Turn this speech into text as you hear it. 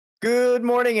Good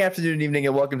morning, afternoon, evening,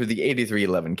 and welcome to the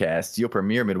 8311 Cast, your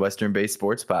premier Midwestern-based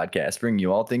sports podcast, bringing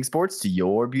you all things sports to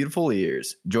your beautiful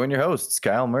ears. Join your hosts,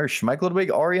 Kyle Mersch, Mike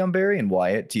Ludwig, Ariane Berry, and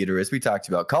Wyatt Teeter as we talked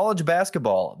about college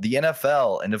basketball, the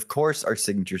NFL, and of course, our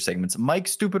signature segments,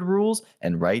 Mike's Stupid Rules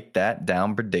and Write That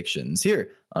Down Predictions,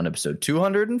 here on episode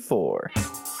 204.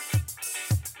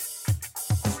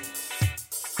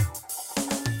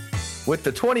 With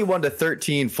the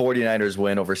 21-13 49ers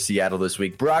win over Seattle this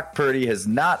week, Brock Purdy has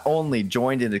not only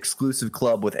joined an exclusive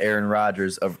club with Aaron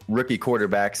Rodgers, a rookie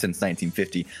quarterback since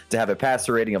 1950, to have a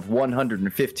passer rating of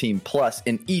 115 plus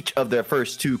in each of their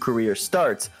first two career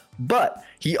starts, but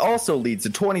he also leads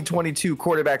the 2022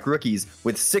 quarterback rookies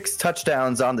with 6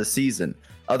 touchdowns on the season.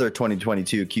 Other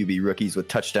 2022 QB rookies with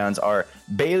touchdowns are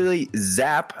Bailey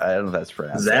Zappe. I don't know if that's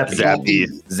pronounced.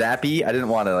 Zappe. I didn't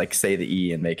want to say the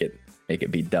E and make it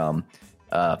be dumb.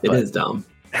 It is dumb.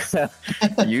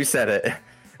 You said it.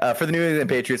 For the New England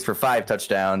Patriots for 5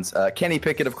 touchdowns. Kenny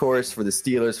Pickett, of course, for the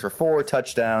Steelers for 4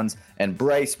 touchdowns. And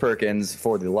Bryce Perkins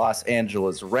for the Los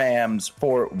Angeles Rams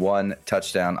for 1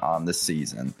 touchdown on the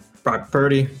season. Brock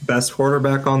Purdy, best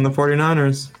quarterback on the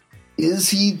 49ers. Is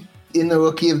he in the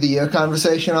Rookie of the Year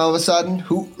conversation all of a sudden?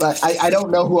 I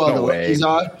don't know who all the rookies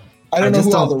are. I don't know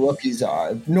who all the rookies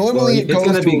are. Normally, it's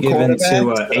going to be given to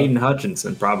Aiden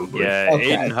Hutchinson, probably. Yeah,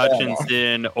 okay, Aiden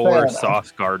Hutchinson or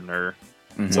Sauce Gardner.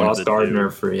 Mm-hmm. Sauce Gardner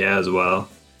as well.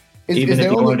 Even if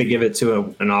you wanted to give it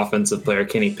to an offensive player,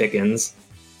 Kenny Pickens,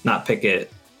 not Pickett.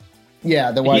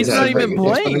 Yeah, he's not even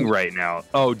playing right now.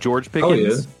 Oh, George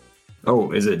Pickens.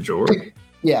 Is it George?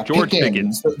 George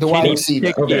Pickens, the wide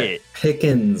receiver. Okay.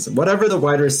 Pickens, whatever the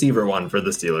wide receiver one for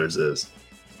the Steelers is.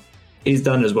 He's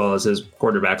done as well as his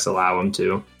quarterbacks allow him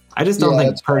to. I just don't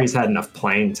think Purdy's had enough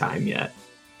playing time yet.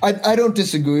 I don't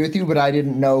disagree with you, but I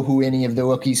didn't know who any of the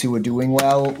rookies who were doing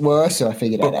well were, so I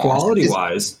figured I'd ask. But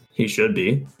quality-wise, he should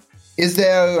be. Is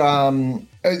there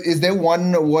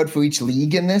one award for each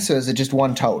league in this, or is it just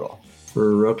one total?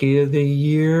 For Rookie of the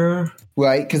Year?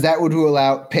 Right, because that would rule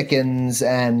out Pickens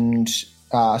and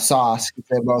Sauce, if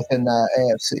they're both in the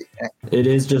AFC. It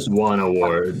is just one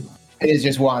award. It is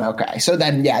just one, okay. So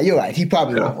then, yeah, you're right. He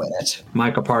probably won't win it.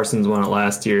 Micah Parsons won it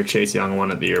last year. Chase Young won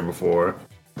it the year before.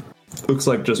 Looks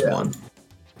like just one.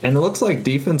 And it looks like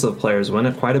defensive players win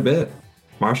it quite a bit.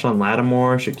 Marshawn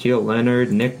Lattimore, Shaquille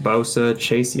Leonard, Nick Bosa,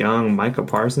 Chase Young, Micah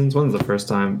Parsons. When's the last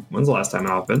time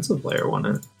an offensive player won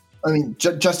it? I mean,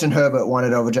 Justin Herbert won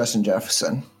it over Justin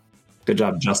Jefferson. Good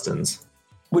job, Justins.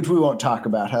 Which we won't talk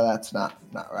about how that's not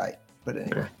right. But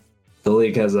anyway. The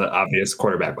league has an obvious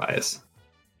quarterback bias.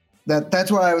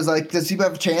 That's why I was like, does he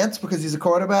have a chance because he's a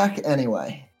quarterback?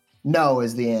 Anyway, no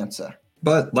is the answer.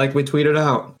 But like we tweeted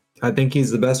out, I think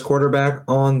he's the best quarterback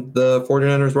on the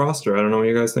 49ers roster. I don't know what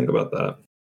you guys think about that.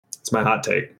 It's my hot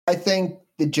take. I think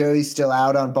the jury's still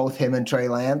out on both him and Trey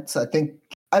Lance. I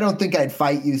don't think I'd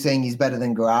fight you saying he's better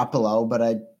than Garoppolo, but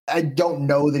I don't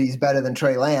know that he's better than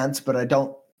Trey Lance, but I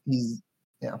don't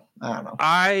know.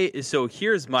 So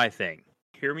here's my thing.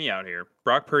 Hear me out here.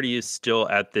 Brock Purdy is still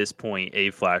at this point a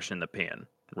flash in the pan,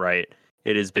 right?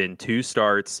 It has been 2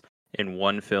 starts and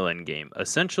 1 fill-in game,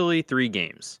 essentially 3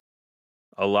 games.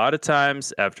 A lot of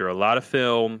times after a lot of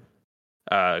film,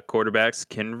 quarterbacks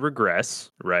can regress,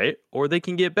 right? Or they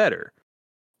can get better.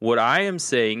 What I am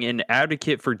saying, an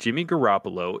advocate for Jimmy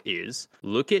Garoppolo, is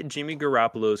look at Jimmy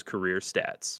Garoppolo's career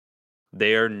stats.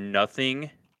 They are nothing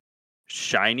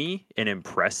shiny and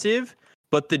impressive,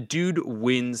 but the dude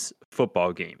wins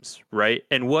football games, right?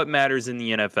 And what matters in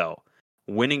the NFL?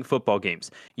 Winning football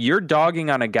games. You're dogging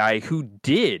on a guy who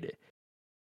did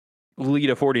lead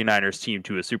a 49ers team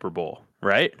to a Super Bowl,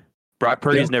 right? Brock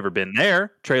Purdy's never been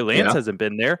there. Trey Lance hasn't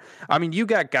been there. I mean, you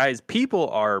got guys, people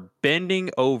are bending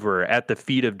over at the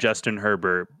feet of Justin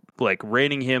Herbert,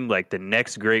 rating him like the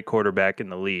next great quarterback in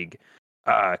the league.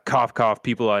 Cough, cough,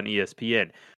 people on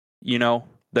ESPN.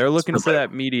 They're looking for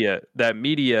that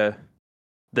media,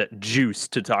 that juice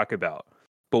to talk about.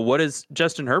 But what has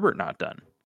Justin Herbert not done?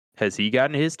 Has he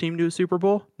gotten his team to a Super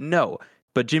Bowl? No,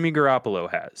 but Jimmy Garoppolo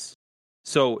has.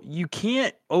 So you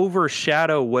can't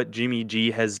overshadow what Jimmy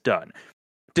G has done.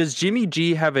 Does Jimmy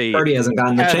G have Purdy hasn't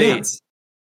gotten the chance.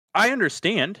 I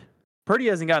understand. Purdy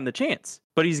hasn't gotten the chance,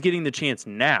 but he's getting the chance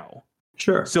now.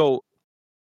 Sure. So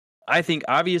I think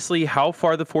obviously how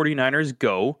far the 49ers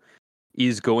go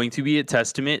is going to be a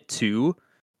testament to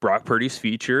Brock Purdy's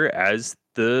future as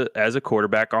a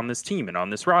quarterback on this team and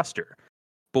on this roster.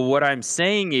 But what I'm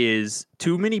saying is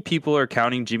too many people are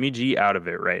counting Jimmy G out of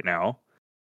it right now.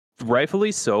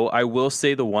 Rightfully so. I will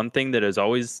say the one thing that has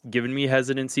always given me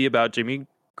hesitancy about Jimmy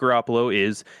Garoppolo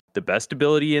is the best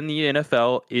ability in the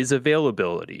NFL is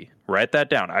availability. Write that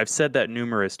down. I've said that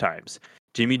numerous times.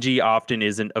 Jimmy G often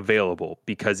isn't available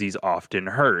because he's often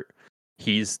hurt.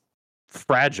 He's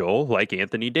fragile like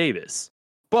Anthony Davis.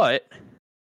 But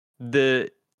the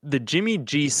Jimmy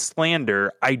G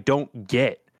slander, I don't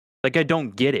get. Like, I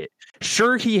don't get it.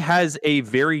 Sure, he has a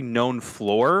very known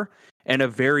floor and a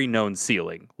very known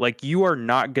ceiling. Like, you are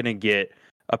not going to get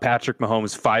a Patrick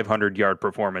Mahomes 500-yard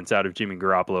performance out of Jimmy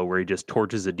Garoppolo where he just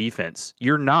torches a defense.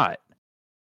 You're not.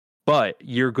 But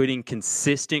you're getting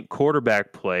consistent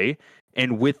quarterback play.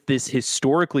 And with this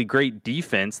historically great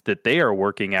defense that they are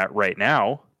working at right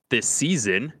now, this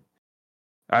season,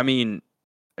 I mean,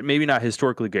 maybe not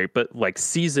historically great, but like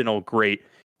seasonal great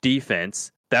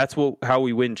defense, that's how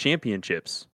we win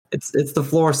championships. It's the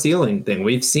floor ceiling thing.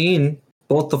 We've seen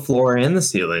both the floor and the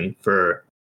ceiling for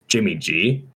Jimmy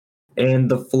G.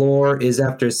 And the floor is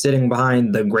after sitting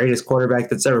behind the greatest quarterback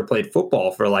that's ever played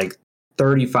football for like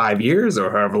 35 years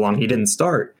or however long he didn't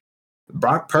start.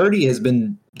 Brock Purdy has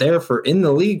been there in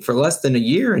the league for less than a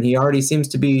year, and he already seems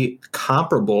to be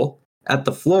comparable at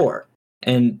the floor.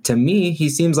 And to me, he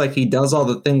seems like he does all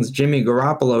the things Jimmy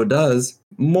Garoppolo does,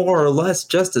 more or less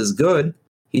just as good.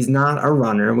 He's not a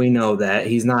runner. We know that.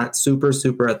 He's not super,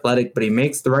 super athletic, but he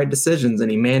makes the right decisions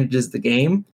and he manages the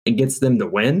game and gets them to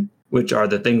win, which are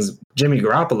the things Jimmy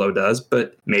Garoppolo does,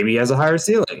 but maybe he has a higher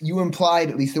ceiling. You implied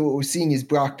at least that what we're seeing is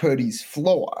Brock Purdy's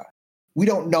floor. We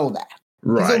don't know that.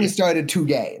 Right. He's only started 2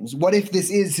 games. What if this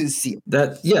is his ceiling?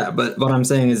 But what I'm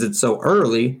saying is it's so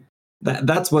early.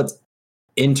 That's what's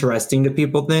interesting to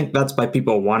people think. That's why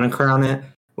people want to crown it.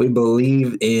 We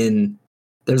believe in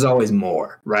there's always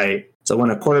more, right? So when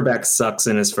a quarterback sucks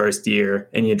in his first year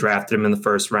and you drafted him in the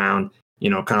first round,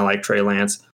 kind of like Trey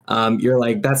Lance, you're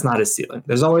like, that's not his ceiling.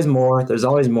 There's always more. There's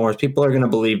always more. People are going to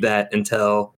believe that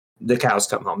until the cows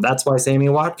come home. That's why Sammy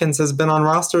Watkins has been on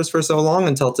rosters for so long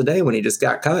until today when he just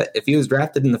got cut. If he was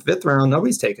drafted in the 5th round,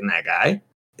 nobody's taking that guy.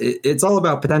 It's all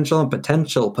about potential and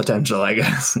potential, I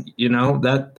guess.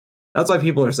 That's why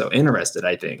people are so interested,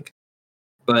 I think.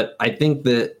 But I think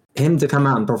that him to come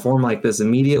out and perform like this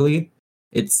immediately,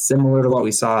 it's similar to what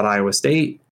we saw at Iowa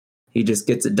State. He just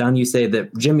gets it done. You say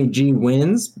that Jimmy G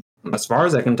wins. As far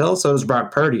as I can tell, so does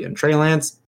Brock Purdy. And Trey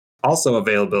Lance, also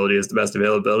availability is the best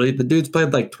availability. The dude's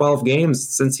played like 12 games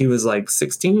since he was like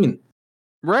 16.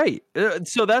 Right.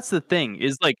 So that's the thing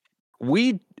is like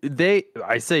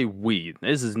I say we,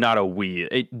 this is not a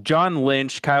we. John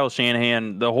Lynch, Kyle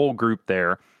Shanahan, the whole group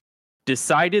there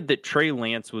decided that Trey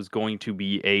Lance was going to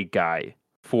be a guy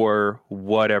for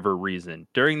whatever reason.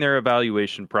 During their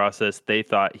evaluation process, they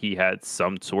thought he had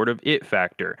some sort of it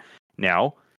factor.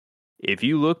 Now, if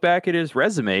you look back at his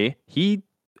resume, he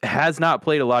has not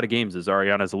played a lot of games, as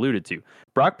Ariana's alluded to.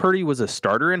 Brock Purdy was a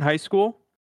starter in high school.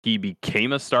 He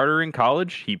became a starter in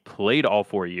college. He played all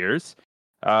 4 years.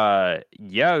 It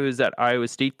was at Iowa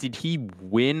State. Did he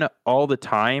win all the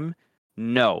time?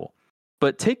 No.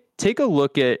 But take a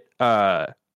look at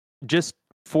just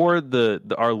for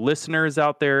our listeners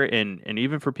out there and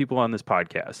even for people on this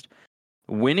podcast,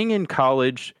 winning in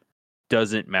college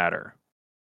doesn't matter.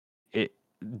 It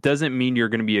doesn't mean you're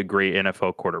going to be a great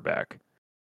NFL quarterback.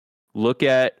 Look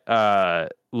at all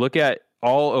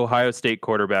Ohio State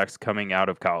quarterbacks coming out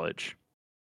of college.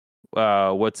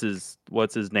 What's his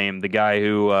name? The guy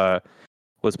who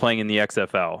was playing in the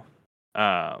XFL.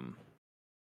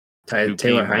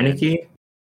 Taylor Heineke?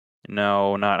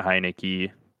 No, not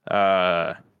Heineke.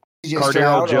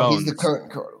 Cardale Jones. He's the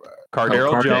current quarterback.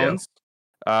 Cardale Jones.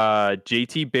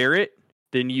 JT Barrett.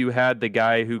 Then you had the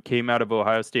guy who came out of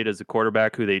Ohio State as a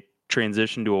quarterback who they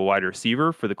transitioned to a wide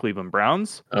receiver for the Cleveland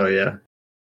Browns. Oh, yeah.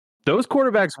 Those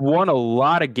quarterbacks won a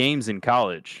lot of games in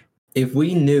college. If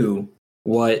we knew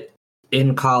what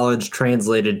in college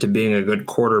translated to being a good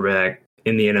quarterback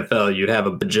in the NFL, you'd have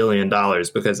 $1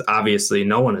 bajillion because obviously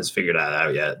no one has figured that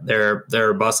out yet.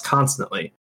 They're bust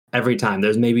constantly. Every time.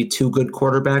 There's maybe 2 good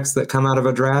quarterbacks that come out of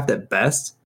a draft at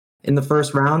best in the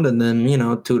first round, and then,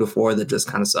 2 to 4 that just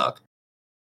kind of suck.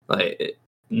 Like,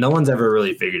 no one's ever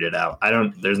really figured it out.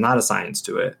 There's not a science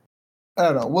to it. I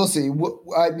don't know. We'll see.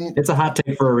 It's a hot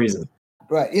take for a reason.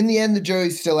 Right. In the end, the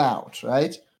jury's still out,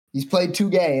 right? He's played 2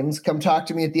 games. Come talk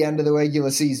to me at the end of the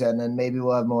regular season, and maybe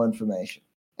we'll have more information.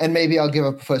 And maybe I'll give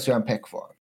up a first-round pick for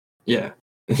him.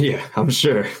 Yeah, I'm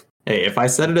sure. Hey, if I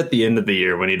said it at the end of the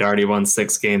year when he'd already won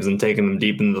 6 games and taken them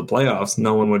deep into the playoffs,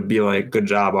 no one would be like, good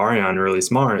job, Ariane, really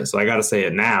smart. So I got to say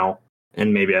it now,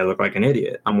 and maybe I look like an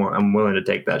idiot. I'm willing to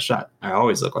take that shot. I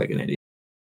always look like an idiot.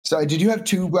 Sorry, did you have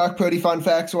 2 Brock Purdy fun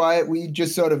facts, Wyatt? We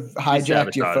just sort of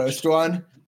hijacked your first one.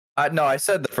 No, I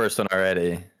said the first one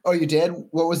already. Oh, you did?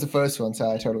 What was the first one?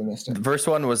 Sorry, I totally missed it. The first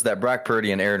one was that Brock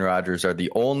Purdy and Aaron Rodgers are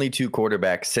the only two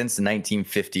quarterbacks since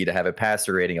 1950 to have a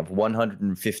passer rating of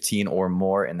 115 or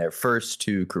more in their first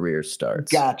two career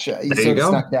starts. Gotcha. There you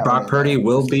go. Brock Purdy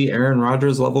will be Aaron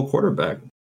Rodgers level quarterback.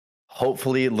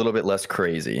 Hopefully a little bit less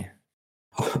crazy.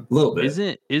 A little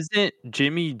bit. Isn't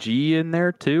Jimmy G in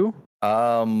there too?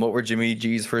 What were Jimmy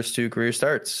G's first two career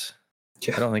starts?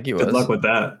 Yeah. I don't think he was. Good luck with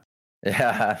that.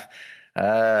 Yeah.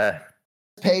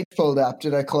 Page pulled up.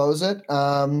 Did I close it?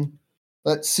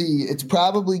 Let's see. It's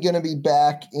probably going to be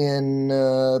back in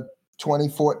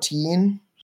 2014.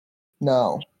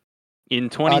 No. In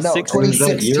 2016. No, It was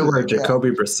that year where 2016,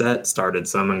 Jacoby Brissett started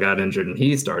some and got injured, and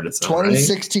he started some.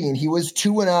 2016. Right? He was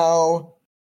 2-0.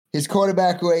 His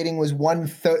quarterback rating was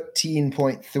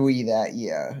 113.3 that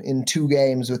year in 2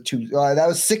 games with 2. That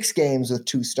was 6 games with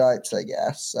 2 starts, I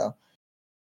guess. So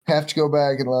have to go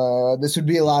back and this would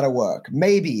be a lot of work.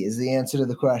 Maybe is the answer to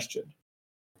the question.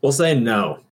 We'll say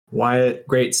no. Wyatt,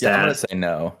 great stat. Yeah, I'm going to say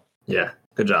no. Yeah,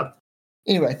 good job.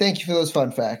 Anyway, thank you for those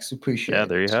fun facts. Appreciate it. Yeah,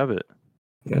 there you have it.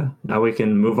 Yeah. Now we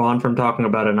can move on from talking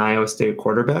about an Iowa State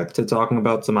quarterback to talking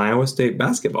about some Iowa State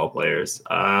basketball players.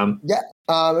 It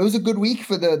was a good week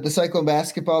for the Cyclone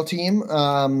basketball team,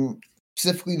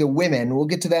 specifically the women. We'll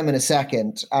get to them in a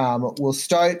second. We'll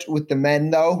start with the men,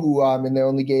 though, who in their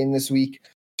only game this week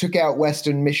took out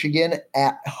Western Michigan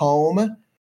at home.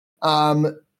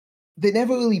 They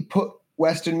never really put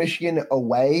Western Michigan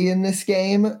away in this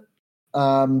game,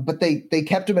 but they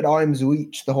kept them at arm's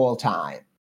reach the whole time.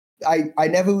 I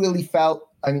never really felt.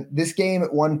 I mean, this game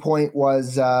at one point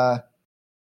was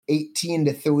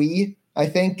 18-3, I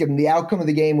think, and the outcome of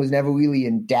the game was never really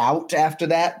in doubt after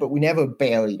that. But we never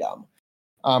buried them,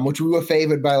 which we were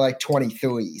favored by like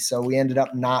 23, so we ended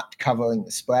up not covering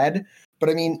the spread. But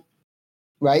I mean,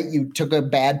 right? You took a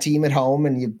bad team at home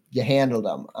and you handled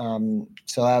them,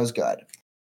 so that was good.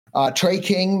 Trey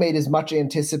King made his much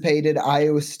anticipated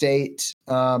Iowa State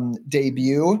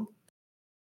debut,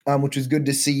 which was good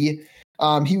to see.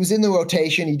 He was in the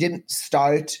rotation. He didn't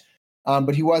start,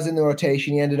 but he was in the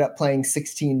rotation. He ended up playing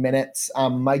 16 minutes.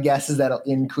 My guess is that'll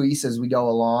increase as we go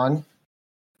along.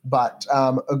 But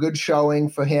a good showing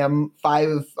for him.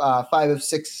 5 of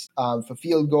 6 for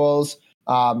field goals,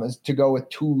 to go with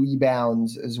 2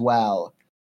 rebounds as well.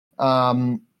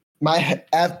 I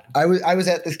was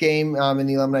at this game in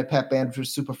the alumni pep band, which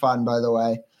was super fun, by the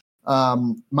way.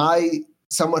 My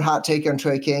somewhat hot take on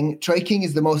Trey King. Trey King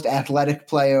is the most athletic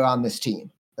player on this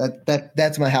team.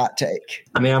 That's my hot take.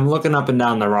 I mean, I'm looking up and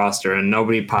down the roster, and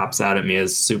nobody pops out at me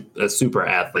as a super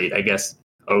athlete. I guess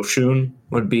Oshun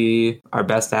would be our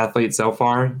best athlete so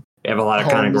far. We have a lot of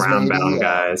kind of ground-bound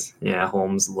guys. Yeah,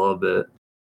 Holmes a little bit.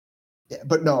 Yeah,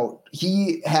 but no,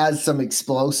 he has some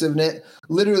explosiveness.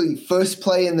 Literally, first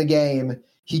play in the game,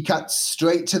 he cuts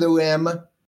straight to the rim,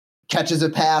 catches a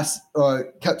pass,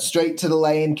 or cuts straight to the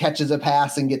lane, catches a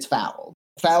pass, and gets fouled.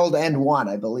 Fouled and won,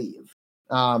 I believe.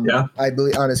 I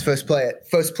believe on his first play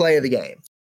of the game,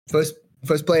 first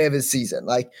play of his season.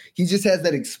 Like, he just has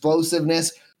that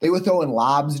explosiveness. They were throwing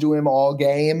lobs to him all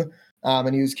game,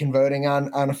 and he was converting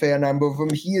on a fair number of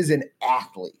them. He is an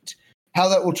athlete. How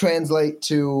that will translate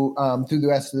to through the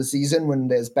rest of the season when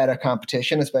there's better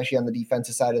competition, especially on the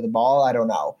defensive side of the ball, I don't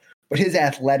know. But his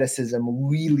athleticism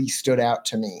really stood out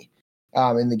to me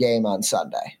in the game on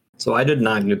Sunday. So I did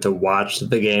not get to watch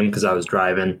the game because I was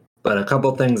driving, but a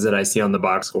couple things that I see on the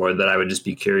box score that I would just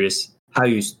be curious how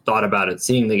you thought about it,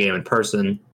 seeing the game in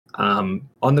person. On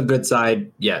the good side,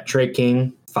 Trey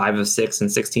King, 5 of 6 in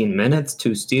 16 minutes,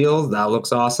 2 steals. That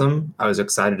looks awesome. I was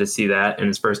excited to see that in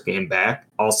his first game back.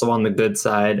 Also on the good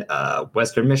side,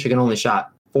 Western Michigan only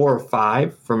shot 4 of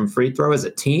 5 from free throw as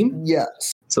a team.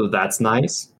 Yes. So that's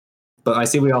nice. But I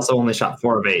see we also only shot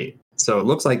 4 of 8. So it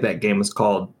looks like that game was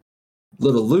called a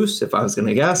little loose, if I was going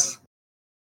to guess.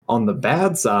 On the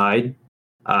bad side,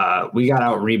 we got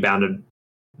out-rebounded.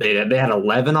 They had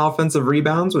 11 offensive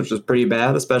rebounds, which was pretty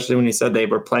bad, especially when you said they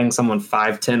were playing someone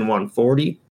 5'10",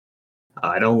 140.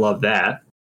 I don't love that.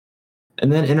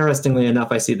 And then, interestingly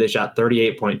enough, I see they shot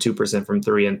 38.2% from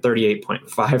 3 and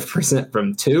 38.5%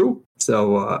 from 2.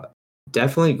 So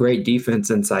definitely great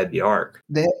defense inside the arc.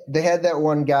 They had that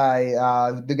one guy,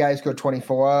 the guy who scored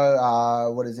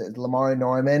 24. What is it, Lamar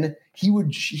Norman? He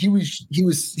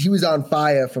was on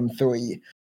fire from 3.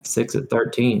 6 of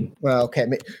 13. Well, okay,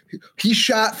 he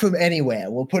shot from anywhere.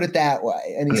 We'll put it that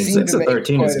way. And he seemed 6 to of make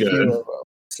 13 quite is a few good. of them.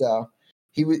 So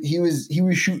he was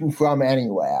shooting from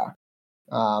anywhere.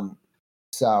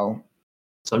 So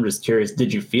I'm just curious,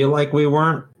 did you feel like we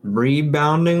weren't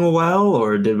rebounding well,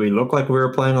 or did we look like we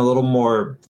were playing a little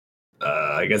more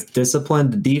I guess,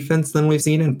 disciplined defense than we've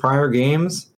seen in prior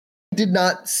games. Did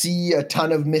not see a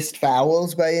ton of missed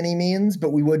fouls by any means,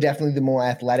 but we were definitely the more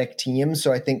athletic team.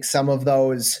 So I think some of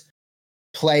those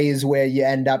plays where you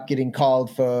end up getting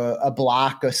called for a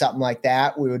block or something like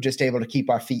that, we were just able to keep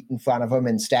our feet in front of them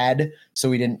instead. So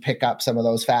we didn't pick up some of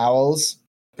those fouls.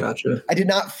 Gotcha. I did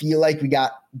not feel like we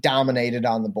got dominated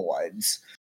on the boards.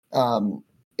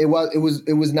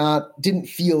 Didn't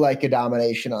feel like a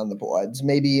domination on the boards.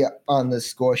 Maybe on the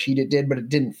score sheet it did, but it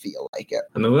didn't feel like it.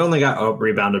 I mean, we only got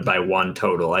rebounded by 1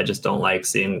 total. I just don't like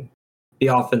seeing the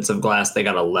offensive glass. They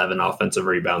got 11 offensive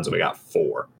rebounds and we got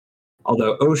 4.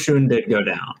 Although Oshun did go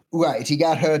down. Right. He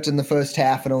got hurt in the first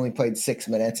half and only played 6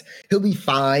 minutes. He'll be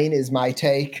fine is my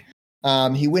take.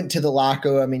 He went to the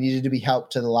locker room. He needed to be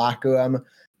helped to the locker room,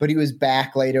 but he was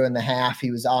back later in the half.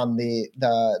 He was on the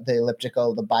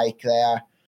elliptical, the bike there.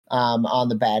 On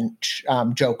the bench,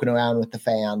 joking around with the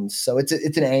fans. So it's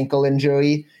an ankle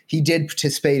injury. He did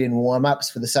participate in warm-ups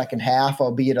for the second half,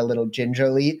 albeit a little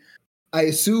gingerly. I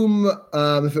assume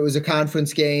if it was a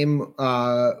conference game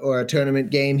or a tournament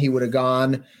game, he would have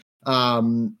gone.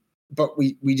 But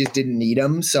we just didn't need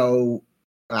him, so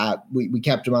we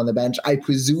kept him on the bench. I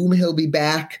presume he'll be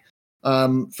back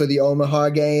for the Omaha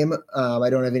game. I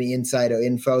don't have any insider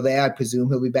info there. I presume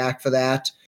he'll be back for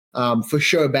that. For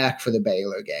sure back for the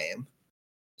Baylor game.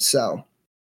 So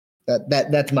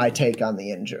that's my take on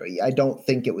the injury. I don't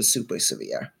think it was super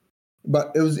severe,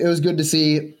 but it was good to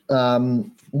see.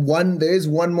 There's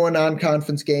one more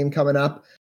non-conference game coming up,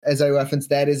 as I referenced.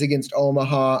 That is against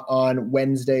Omaha on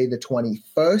Wednesday, the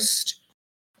 21st.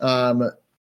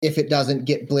 If it doesn't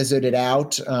get blizzarded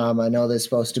out, I know there's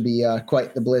supposed to be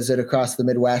quite the blizzard across the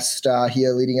Midwest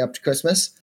here leading up to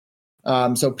Christmas.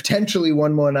 So potentially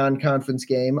one more non-conference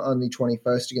game on the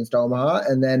 21st against Omaha,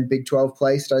 and then Big 12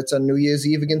 play starts on New Year's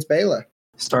Eve against Baylor.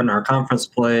 Starting our conference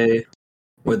play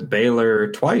with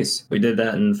Baylor twice. We did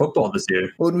that in football this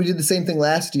year. Well, we did the same thing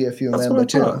last year, if you remember,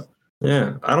 too.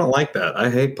 Yeah, I don't like that.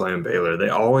 I hate playing Baylor. They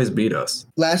always beat us.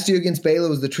 Last year against Baylor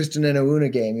was the Tristan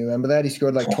Enaruna game. You remember that? He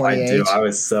scored like 28. I do. I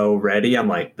was so ready. I'm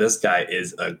like, this guy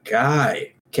is a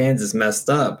guy. Kansas messed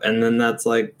up, and then that's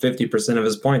like 50% of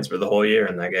his points for the whole year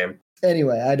in that game.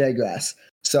 Anyway, I digress.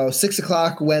 So 6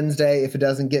 o'clock Wednesday, if it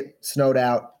doesn't get snowed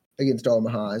out against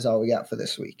Omaha, is all we got for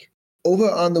this week. Over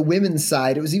on the women's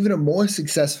side, it was even a more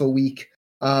successful week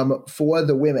for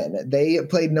the women. They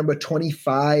played number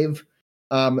 25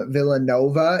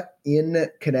 Villanova in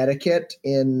Connecticut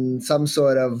in some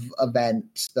sort of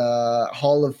event, the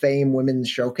Hall of Fame Women's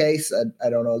Showcase. I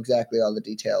don't know exactly all the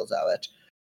details of it.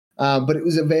 But it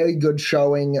was a very good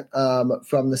showing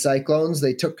from the Cyclones.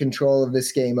 They took control of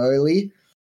this game early.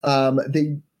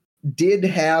 They did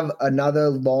have another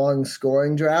long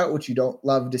scoring drought, which you don't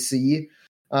love to see.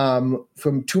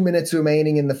 From 2 minutes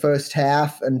remaining in the first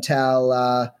half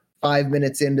until 5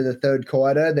 minutes into the third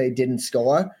quarter, they didn't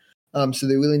score. So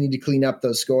they really need to clean up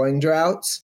those scoring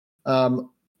droughts.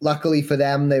 Luckily for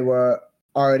them, they were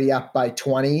already up by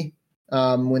 20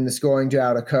 when the scoring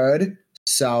drought occurred.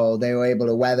 So they were able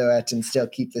to weather it and still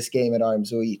keep this game at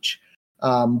arm's reach.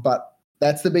 But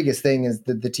that's the biggest thing, is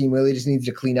that the team really just needs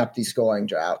to clean up these scoring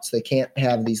droughts. They can't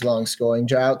have these long scoring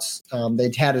droughts.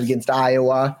 They'd had it against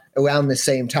Iowa around the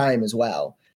same time as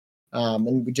well.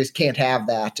 And we just can't have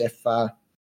that if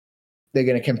they're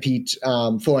going to compete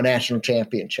for a national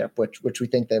championship, which we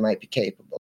think they might be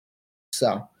capable.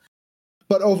 So,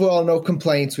 but overall, no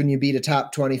complaints when you beat a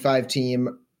top 25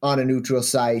 team on a neutral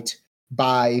site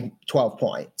by 12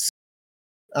 points.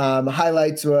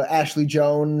 Highlights were Ashley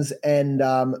Jones and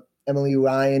Emily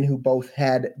Ryan, who both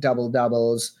had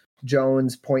double-doubles.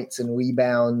 Jones, points and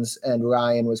rebounds, and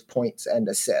Ryan was points and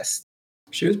assists.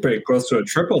 She was pretty close to a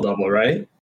triple-double, right?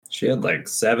 She had like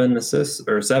 7 assists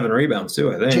or 7 rebounds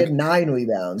too, I think. She had 9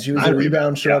 rebounds. She was a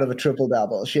rebound short of a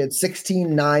triple-double. She had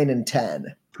 16, 9, and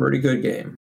 10. Pretty good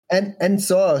game. And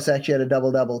Soros actually had a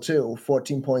double-double too,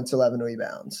 14 points, 11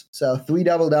 rebounds. So 3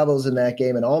 double-doubles in that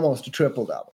game and almost a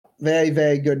triple-double. Very,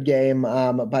 very good game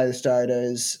by the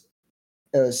starters.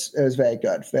 It was very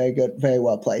good, very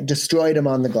well played. Destroyed them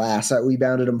on the glass. I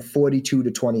rebounded them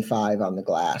 42-25 on the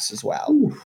glass as well.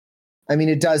 Ooh. I mean,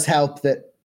 it does help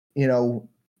that,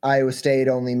 Iowa State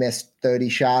only missed 30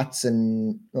 shots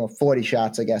and 40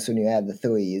 shots, I guess, when you add the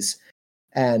threes.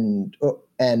 And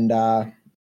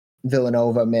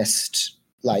Villanova missed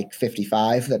like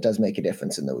 55. That does make a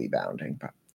difference in the rebounding.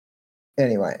 But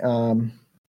anyway,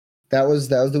 that was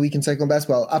the week in Cyclone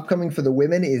basketball. Upcoming for the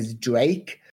women is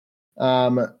Drake.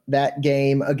 That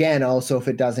game, again, also if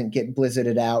it doesn't get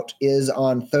blizzarded out, is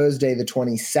on Thursday the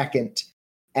 22nd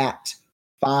at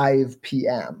 5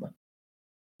 p.m.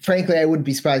 frankly, I wouldn't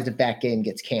be surprised if that game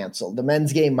gets canceled. The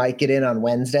men's game might get in on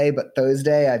Wednesday, but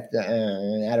Thursday,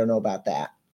 I don't know about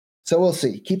that. So we'll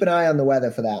see. Keep an eye on the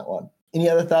weather for that one. Any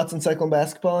other thoughts on Cyclone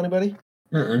basketball, anybody?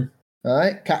 Mm-mm. All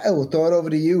right, Kyle, we'll throw it over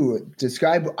to you.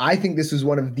 I think this was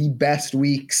one of the best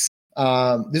weeks.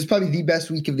 This is probably the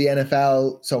best week of the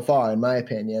NFL so far, in my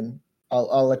opinion.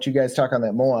 I'll let you guys talk on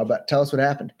that more, but tell us what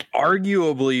happened.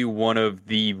 Arguably one of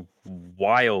the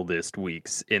wildest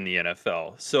weeks in the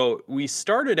NFL. So we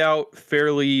started out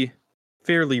fairly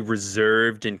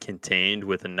reserved and contained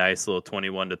with a nice little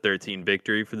 21-13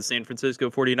 victory for the San Francisco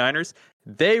 49ers.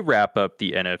 They wrap up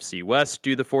the NFC West,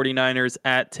 do the 49ers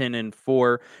at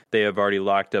 10-4. They have already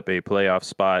locked up a playoff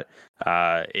spot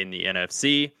in the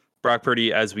NFC. Brock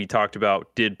Purdy, as we talked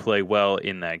about, did play well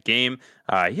in that game.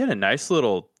 He had a nice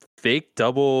little fake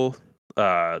double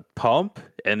pump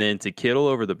and then to Kittle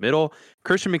over the middle.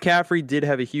 Christian McCaffrey did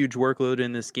have a huge workload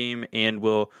in this game, and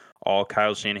will all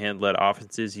Kyle Shanahan-led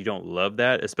offenses. You don't love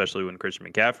that, especially when Christian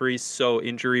McCaffrey's so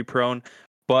injury-prone.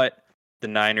 But the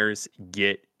Niners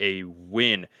get a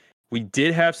win. We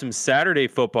did have some Saturday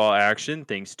football action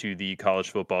thanks to the college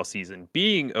football season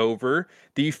being over.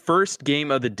 The first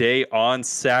game of the day on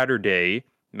Saturday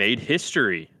made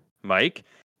history, Mike.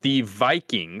 The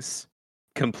Vikings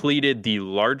completed the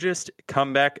largest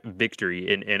comeback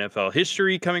victory in NFL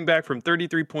history, coming back from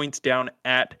 33 points down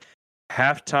at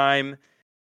halftime.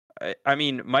 I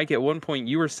mean, Mike, at one point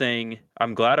you were saying,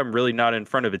 I'm glad I'm really not in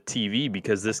front of a TV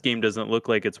because this game doesn't look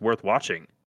like it's worth watching.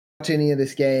 Any of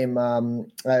this game, I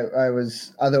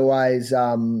was otherwise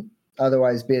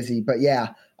busy, but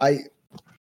yeah, I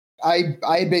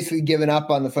had basically given up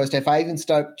on the first half. I even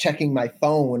started checking my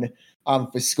phone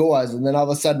for scores, and then all of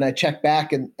a sudden I check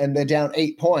back and they're down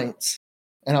 8 points,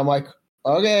 and I'm like,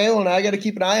 okay, well now I got to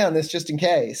keep an eye on this just in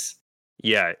case.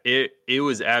 Yeah, it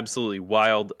was absolutely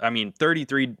wild. I mean,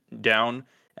 33 down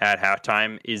at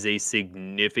halftime is a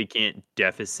significant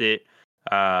deficit.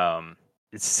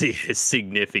 It's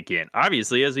significant.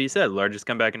 Obviously, as we said, largest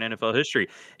comeback in NFL history.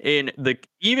 And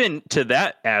even to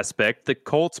that aspect, the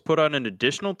Colts put on an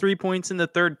additional 3 points in the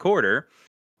third quarter,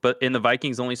 and the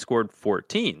Vikings only scored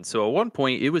 14. So at one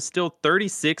point, it was still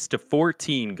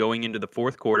 36-14 going into the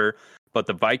fourth quarter. But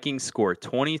the Vikings scored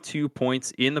 22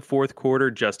 points in the fourth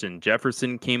quarter. Justin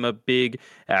Jefferson came up big.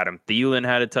 Adam Thielen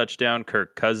had a touchdown.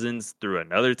 Kirk Cousins threw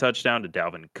another touchdown to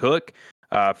Dalvin Cook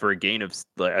for a gain of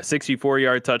a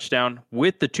 64-yard touchdown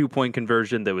with the 2-point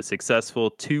conversion that was successful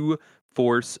to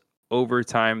force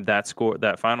overtime.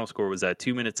 That final score was at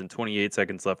 2 minutes and 28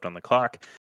 seconds left on the clock,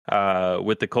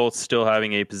 with the Colts still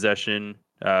having a possession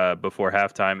before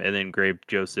halftime, and then Grave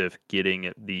Joseph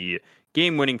getting the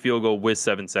game-winning field goal with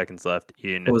 7 seconds left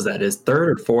in. What was that, his third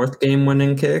or fourth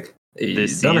game-winning kick? This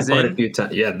He's done it season? quite a few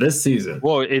times. Yeah, this season.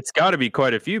 Well, it's got to be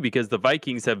quite a few because the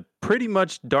Vikings have pretty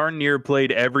much darn near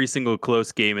played every single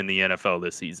close game in the NFL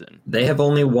this season. They have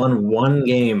only won one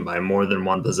game by more than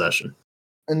one possession.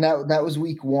 And that was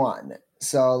week 1.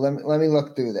 So let me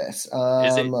look through this.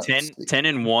 Is it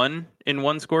 10-1 in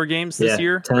one-score games this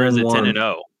year? Or is it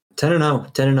 10-0?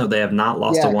 10-0. 10-0. They have not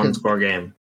lost a one-score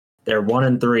game. They're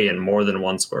 1-3 in more than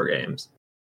one-score games.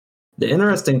 The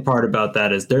interesting part about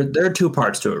that is there are two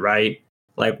parts to it, right?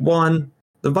 Like, one,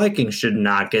 the Vikings should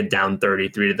not get down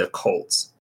 33 to the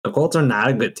Colts. The Colts are not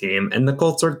a good team, and the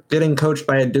Colts are getting coached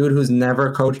by a dude who's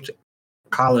never coached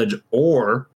college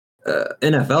or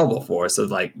NFL before. So,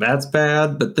 like, that's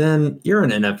bad. But then you're an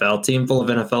NFL team full of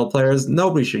NFL players.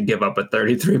 Nobody should give up a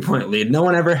 33-point lead. No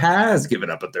one ever has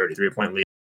given up a 33-point lead.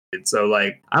 So,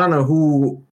 like, I don't know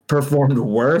who performed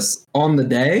worse on the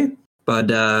day, but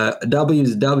W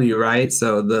is W, right?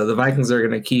 So the Vikings are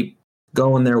going to keep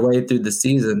going their way through the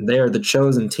season. They are the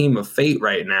chosen team of fate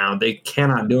right now. They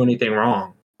cannot do anything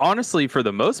wrong. Honestly, for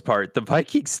the most part, the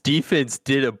Vikings defense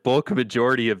did a bulk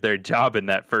majority of their job in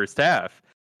that first half.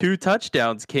 2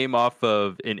 touchdowns came off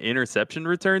of an interception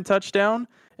return touchdown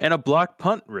and a block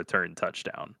punt return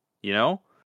touchdown. You know,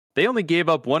 they only gave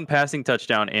up 1 passing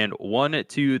touchdown and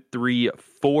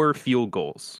 4 field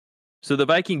goals. So the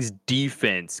Vikings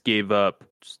defense gave up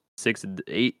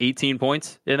 18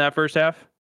 points in that first half.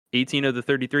 18 of the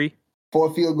 33.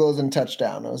 4 field goals and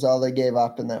touchdown. That was all they gave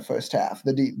up in that first half.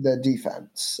 The defense.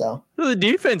 So the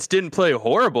defense didn't play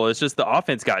horrible. It's just the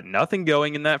offense got nothing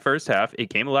going in that first half. It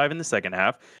came alive in the second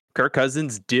half. Kirk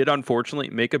Cousins did unfortunately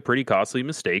make a pretty costly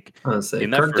mistake in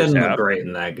that Kirk first didn't half. look great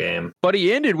in that game, but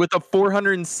he ended with a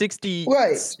 460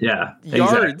 right. Yeah, yards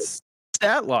exactly.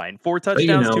 Stat line. 4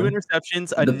 touchdowns, 2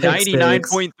 interceptions, a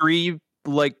 99.3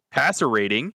 passer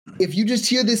rating. If you just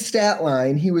hear this stat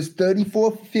line, he was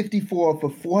 34 for 54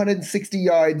 for 460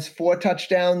 yards, 4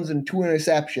 touchdowns, and 2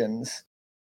 interceptions.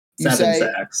 7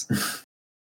 sacks.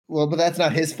 Well, but that's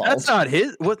not his fault. That's not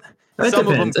his. What? It Some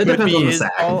depends. of It them could depends be on the his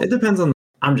sack. fault. It depends on.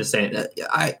 I'm just saying.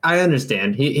 I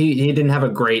understand. He didn't have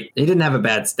a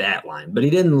bad stat line, but he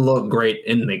didn't look great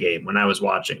in the game when I was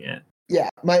watching it. Yeah,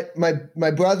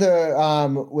 my brother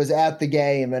was at the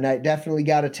game, and I definitely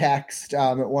got a text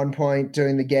at one point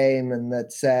during the game, and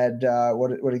that said,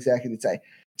 what exactly did it say?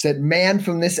 It said, "Man,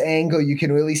 from this angle, you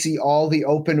can really see all the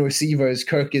open receivers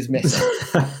Kirk is missing."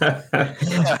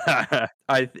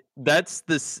 That's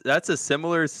a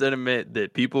similar sentiment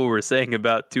that people were saying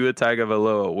about Tua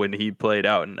Tagovailoa when he played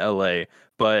out in LA.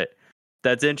 But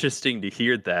that's interesting to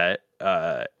hear that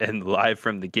and live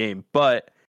from the game.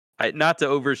 But not to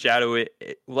overshadow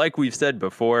it, like we've said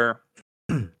before,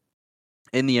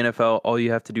 in the NFL, all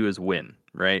you have to do is win,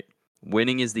 right?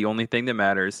 Winning is the only thing that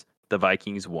matters. The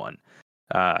Vikings won.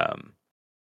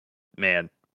 Man,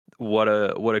 what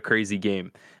a crazy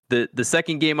game. The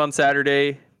second game on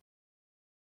Saturday,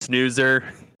 snoozer,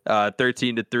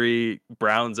 13-3,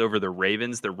 Browns over the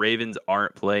Ravens. The Ravens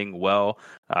aren't playing well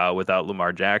without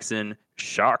Lamar Jackson.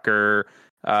 Shocker.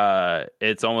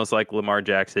 It's almost like Lamar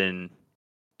Jackson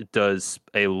does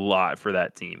a lot for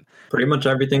that team. Pretty much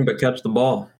everything but catch the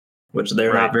ball, which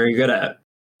they're not very good at.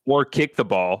 Or kick the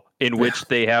ball, in which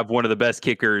they have one of the best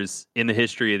kickers in the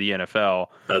history of the NFL.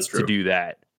 That's true. To do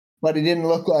that. But he didn't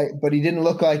look like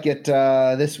it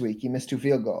this week. He missed 2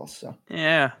 field goals. So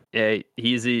Yeah,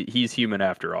 he's human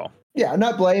after all. Yeah, I'm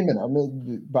not blaming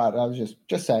him, but I was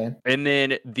just saying. And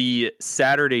then the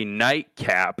Saturday night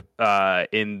cap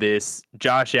in this,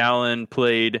 Josh Allen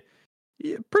played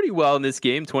pretty well in this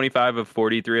game, 25 of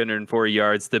 40, 304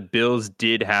 yards. The Bills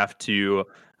did have to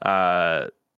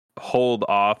hold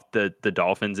off the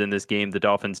Dolphins in this game. The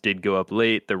Dolphins did go up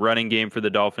late. The running game for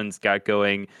the Dolphins got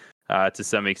going to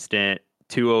some extent.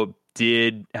 Tua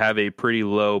did have a pretty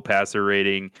low passer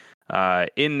rating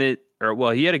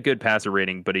he had a good passer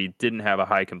rating, but he didn't have a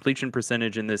high completion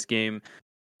percentage in this game.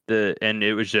 And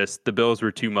it was just the Bills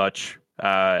were too much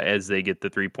as they get the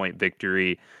 3-point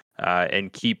victory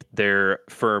and keep their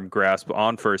firm grasp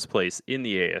on first place in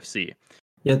the AFC.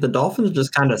 Yeah, the Dolphins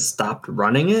just kind of stopped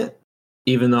running it,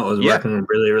 even though it was working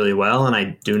really, really well, and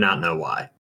I do not know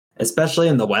why. Especially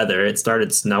in the weather. It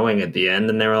started snowing at the end,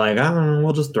 and they were like,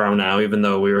 we'll just throw now, even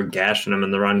though we were gashing them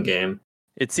in the run game.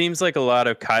 It seems like a lot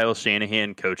of Kyle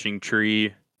Shanahan coaching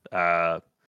tree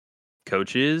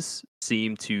coaches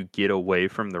seem to get away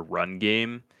from the run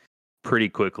game pretty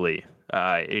quickly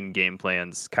in game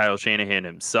plans. Kyle Shanahan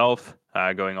himself,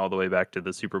 going all the way back to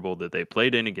the Super Bowl that they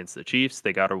played in against the Chiefs,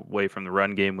 they got away from the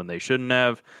run game when they shouldn't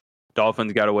have.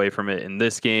 Dolphins got away from it in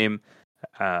this game,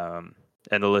 and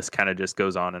the list kind of just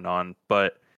goes on and on.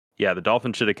 But yeah, the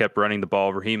Dolphins should have kept running the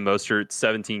ball. Raheem Mostert,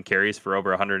 17 carries for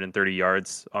over 130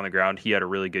 yards on the ground. He had a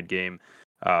really good game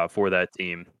for that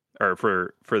team, or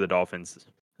for the Dolphins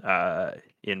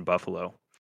in Buffalo.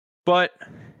 But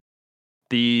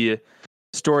the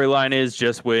storyline is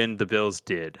just when the Bills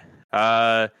did.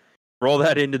 Roll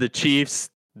that into the Chiefs.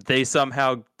 They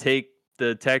somehow take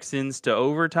the Texans to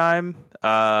overtime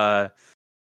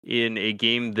in a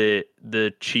game that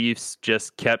the Chiefs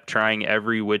just kept trying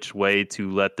every which way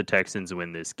to let the Texans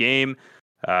win this game.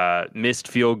 Missed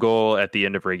field goal at the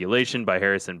end of regulation by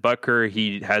Harrison Butker.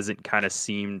 He hasn't kind of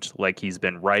seemed like he's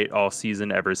been right all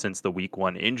season ever since the week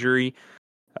 1 injury.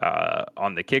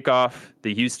 On the kickoff,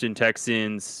 the Houston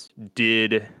Texans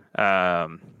did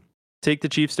take the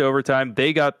Chiefs to overtime.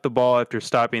 They got the ball after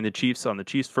stopping the Chiefs on the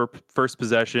Chiefs' first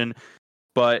possession.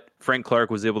 But Frank Clark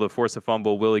was able to force a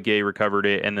fumble. Willie Gay recovered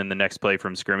it. And then the next play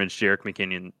from scrimmage, Jerick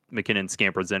McKinnon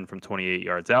scampers in from 28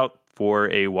 yards out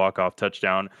for a walk-off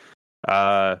touchdown.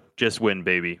 Just win,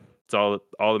 baby. It's all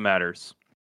that matters.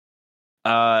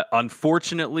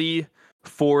 Unfortunately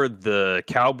for the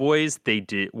Cowboys, they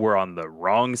were on the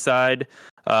wrong side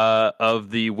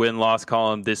of the win-loss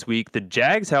column this week. The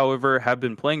Jags, however, have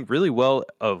been playing really well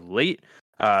of late.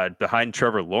 Behind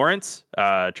Trevor Lawrence.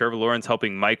 Trevor Lawrence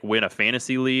helping Mike win a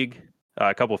fantasy league,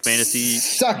 a couple fantasy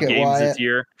games this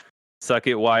year. Suck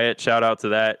it, Wyatt. Shout out to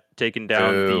that. Taking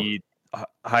down the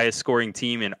highest scoring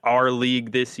team in our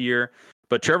league this year.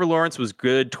 But Trevor Lawrence was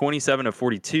good, 27 of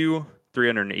 42,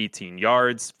 318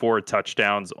 yards, 4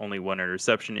 touchdowns, only 1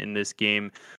 interception in this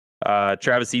game.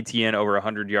 Travis Etienne over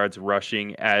 100 yards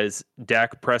rushing as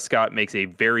Dak Prescott makes a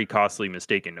very costly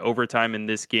mistake in overtime in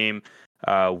this game.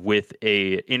 With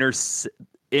a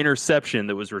interception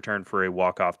that was returned for a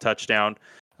walk-off touchdown.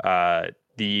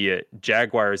 The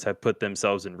Jaguars have put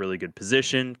themselves in really good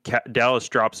position. Dallas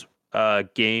drops a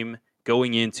game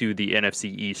going into the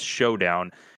NFC East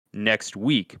showdown next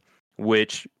week,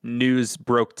 which news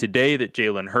broke today that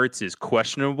Jalen Hurts is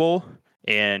questionable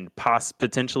and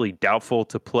potentially doubtful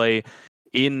to play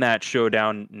in that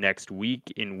showdown next week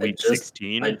in week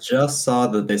 16. I just saw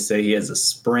that they say he has a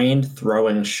sprained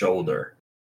throwing shoulder.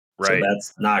 Right. So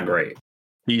that's not great.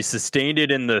 He sustained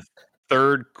it in the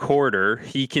third quarter.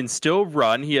 He can still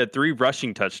run. He had 3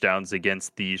 rushing touchdowns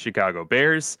against the Chicago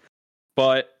Bears,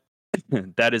 but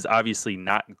that is obviously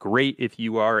not great if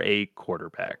you are a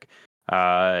quarterback.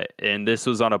 And this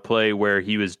was on a play where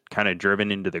he was kind of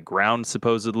driven into the ground,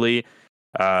 supposedly,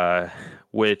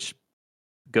 which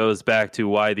goes back to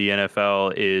why the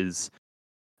NFL is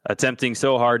attempting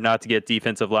so hard not to get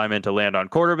defensive linemen to land on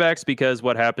quarterbacks, because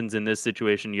what happens in this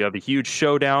situation, you have a huge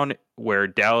showdown where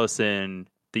Dallas and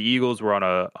the Eagles were on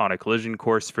a collision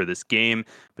course for this game,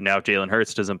 but now if Jalen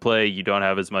Hurts doesn't play, you don't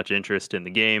have as much interest in the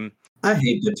game. I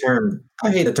hate the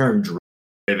term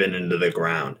driven into the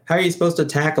ground. How are you supposed to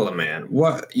tackle a man?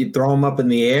 What, you throw him up in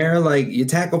the air? Like, you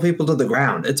tackle people to the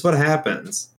ground. It's what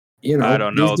happens. You know, I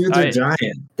don't know. These dudes are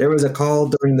giant. There was a call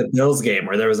during the Bills game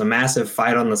where there was a massive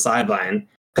fight on the sideline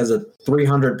because a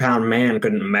 300-pound man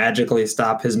couldn't magically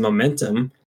stop his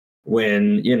momentum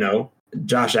when, you know,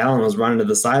 Josh Allen was running to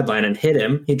the sideline and hit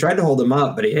him. He tried to hold him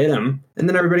up, but he hit him. And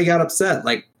then everybody got upset.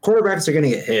 Like, quarterbacks are going to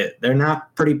get hit. They're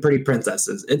not pretty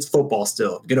princesses. It's football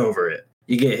still. Get over it.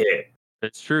 You get hit.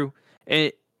 That's true.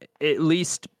 And at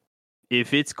least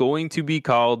if it's going to be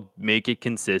called, make it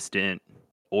consistent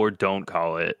or don't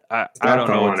call it. I don't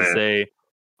know what to say.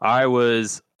 I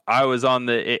was on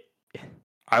the...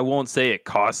 I won't say it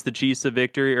cost the Chiefs a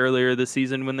victory earlier this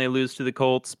season when they lose to the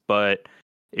Colts, but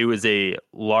it was a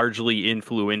largely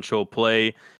influential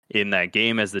play in that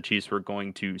game as the Chiefs were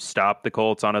going to stop the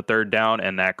Colts on a third down,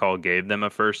 and that call gave them a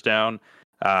first down.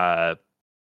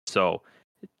 So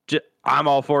I'm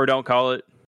all for don't call it.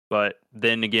 But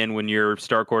then again, when your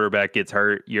star quarterback gets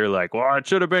hurt, you're like, well, it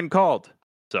should have been called.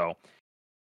 So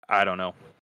I don't know.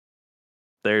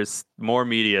 There's more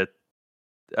media,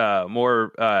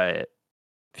 more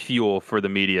fuel for the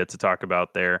media to talk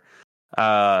about there.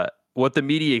 What the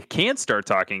media can't start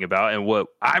talking about, and what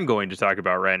I'm going to talk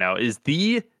about right now, is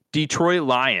the Detroit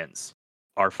Lions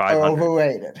are 500.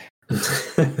 Overrated.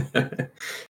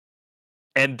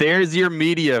 And there's your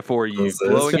media for you,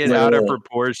 blowing it out of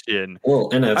proportion. Well,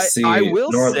 NFC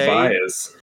North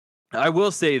bias. I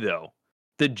will say, though,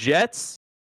 the Jets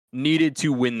needed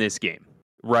to win this game,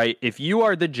 right? If you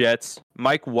are the Jets,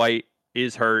 Mike White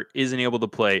is hurt, isn't able to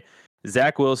play.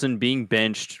 Zach Wilson being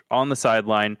benched on the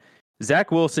sideline.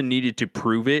 Zach Wilson needed to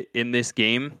prove it in this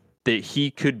game that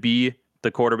he could be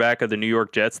the quarterback of the New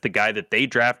York Jets, the guy that they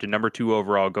drafted number 2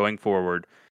 overall going forward.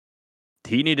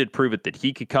 He needed to prove it that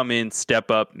he could come in, step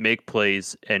up, make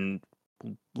plays, and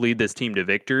lead this team to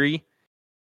victory.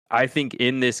 I think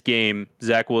in this game,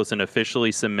 Zach Wilson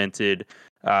officially cemented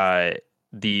a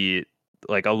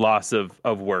loss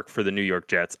of work for the New York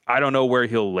Jets. I don't know where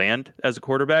he'll land as a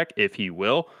quarterback, if he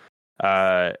will.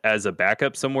 As a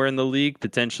backup somewhere in the league,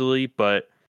 potentially, but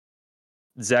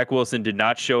Zach Wilson did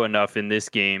not show enough in this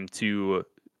game to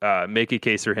make a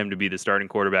case for him to be the starting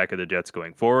quarterback of the Jets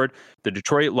going forward. The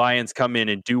Detroit Lions come in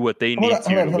and do what they need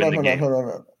to win the game.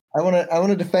 I want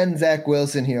to defend Zach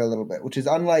Wilson here a little bit, which is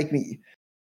unlike me.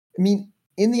 I mean,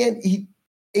 in the end, he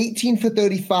 18 for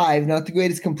 35, not the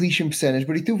greatest completion percentage,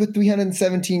 but he threw for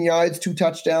 317 yards, 2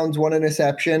 touchdowns, 1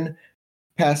 interception,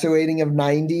 passer rating of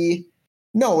 90.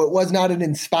 No, it was not an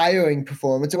inspiring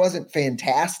performance. It wasn't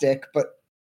fantastic, but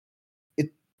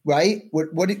right?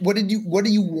 What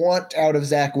do you want out of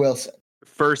Zach Wilson?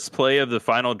 First play of the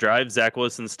final drive, Zach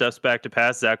Wilson steps back to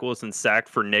pass. Zach Wilson sacked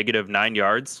for -9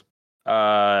 yards.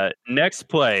 Next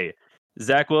play,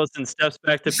 Zach Wilson steps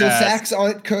back to pass. So sacks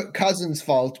aren't Kirk Cousins'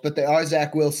 fault, but they are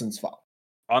Zach Wilson's fault.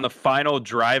 On the final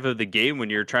drive of the game, when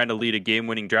you're trying to lead a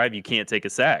game-winning drive, you can't take a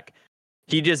sack.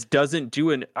 He just doesn't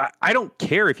do I don't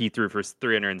care if he threw for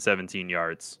 317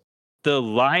 yards. The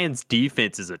Lions'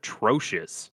 defense is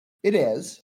atrocious. It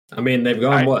is. I mean, they've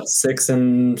gone 6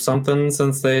 and something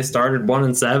since they started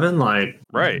 1-7. Like,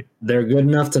 right, they're good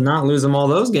enough to not lose them all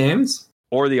those games.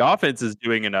 Or the offense is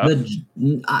doing enough.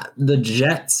 The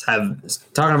Jets have,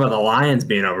 talking about the Lions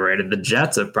being overrated, the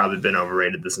Jets have probably been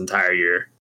overrated this entire year.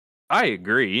 I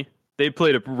agree. They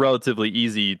played a relatively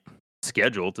easy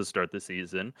schedule to start the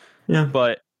season. Yeah.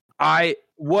 But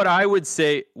what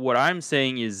I'm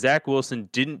saying is Zach Wilson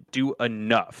didn't do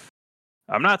enough.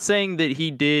 I'm not saying that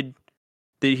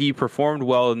he performed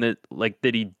well that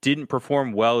he didn't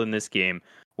perform well in this game.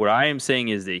 What I am saying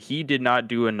is that he did not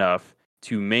do enough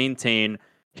to maintain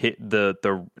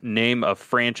the name of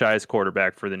franchise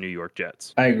quarterback for the New York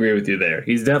Jets. I agree with you there.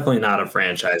 He's definitely not a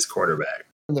franchise quarterback.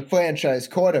 The franchise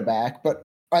quarterback, but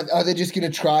Are they just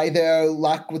going to try their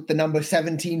luck with the number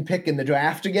 17 pick in the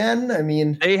draft again? I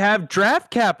mean, they have draft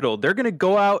capital. They're going to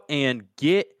go out and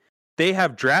they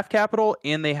have draft capital,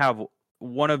 and they have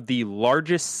one of the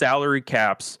largest salary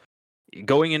caps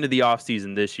going into the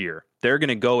offseason this year. They're going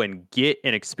to go and get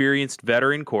an experienced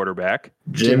veteran quarterback.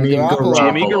 Jimmy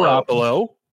Garoppolo.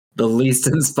 The least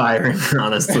inspiring,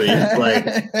 honestly. Like,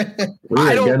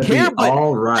 I don't care, but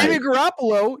all right. Jimmy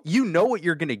Garoppolo, you know what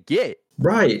you're going to get.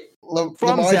 Right. From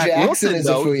Lamar Zach Jackson Wilson,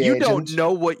 though, you don't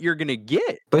know what you're going to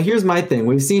get. But here's my thing.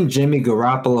 We've seen Jimmy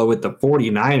Garoppolo with the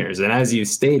 49ers, and as you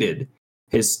stated,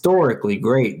 historically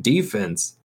great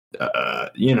defense.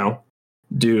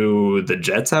 Do the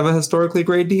Jets have a historically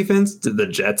great defense? Do the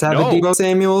Jets have a Deebo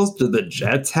Samuels? Do the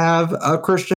Jets have a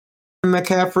Christian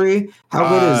McCaffrey?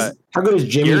 How good is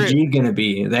Jimmy G going to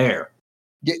be there?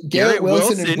 Garrett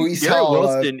Wilson and Breece Hall.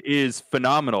 Garrett Wilson is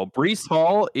phenomenal. Breece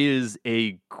Hall is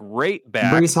a great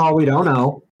back. Breece Hall, we don't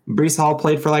know. Breece Hall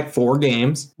played for like 4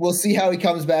 games. We'll see how he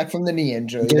comes back from the knee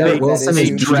injury. Garrett Wilson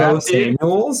and Deebo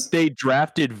Samuels. They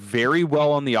drafted very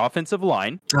well on the offensive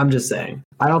line. I'm just saying.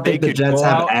 I don't think the Jets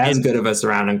have as good of a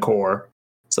surrounding core.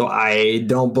 So I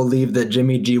don't believe that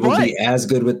Jimmy G will be as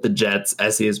good with the Jets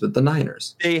as he is with the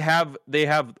Niners. They have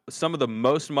some of the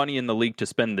most money in the league to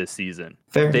spend this season.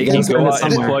 Fair. They can go out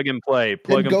and plug and play.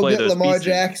 Go get Lamar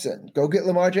Jackson. Go get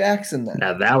Lamar Jackson then.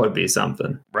 Now that would be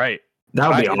something. Right. That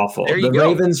would be awful. The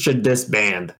Ravens should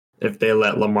disband if they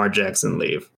let Lamar Jackson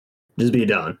leave. Just be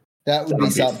done. That would be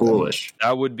something. Foolish.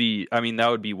 That would be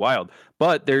wild.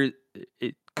 But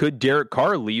could Derek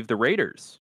Carr leave the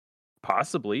Raiders?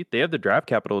 Possibly. They have the draft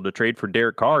capital to trade for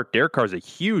Derek Carr. Derek Carr's a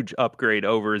huge upgrade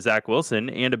over Zach Wilson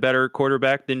and a better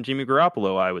quarterback than Jimmy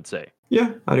Garoppolo, I would say.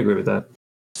 Yeah, I'd agree with that.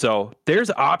 So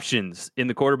there's options in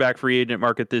the quarterback free agent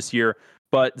market this year.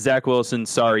 But Zach Wilson,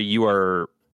 sorry, you are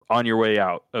on your way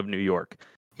out of New York.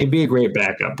 He'd be a great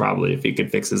backup probably if he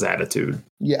could fix his attitude.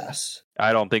 Yes.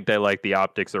 I don't think they like the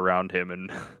optics around him.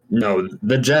 And no,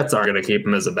 the Jets are going to keep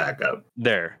him as a backup.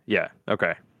 There. Yeah.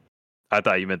 Okay. I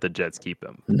thought you meant the Jets keep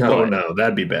him. No,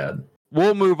 that'd be bad.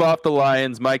 We'll move off the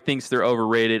Lions. Mike thinks they're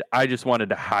overrated. I just wanted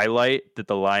to highlight that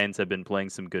the Lions have been playing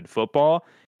some good football,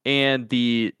 and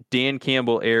the Dan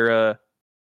Campbell era,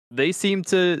 they seem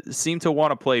to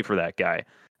want to play for that guy.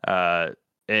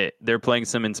 They're playing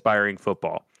some inspiring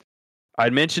football. I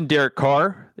mentioned Derek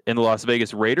Carr and the Las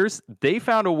Vegas Raiders. They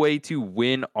found a way to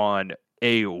win on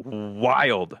a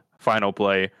wild final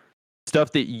play.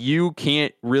 Stuff that you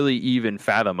can't really even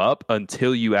fathom up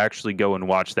until you actually go and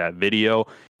watch that video.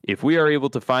 If we are able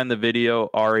to find the video,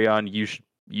 Ariane, you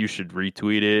should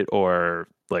retweet it or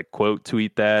like quote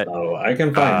tweet that. Oh, I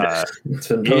can find it. It's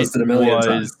been posted a million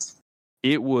times.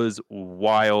 It was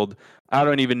wild. I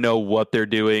don't even know what they're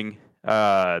doing.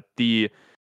 The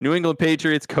New England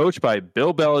Patriots, coached by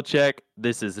Bill Belichick.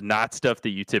 This is not stuff that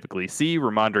you typically see.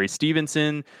 Ramondre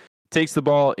Stevenson takes the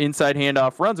ball, inside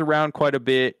handoff, runs around quite a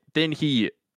bit. Then he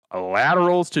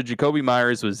laterals to Jacoby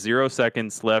Myers with 0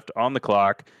 seconds left on the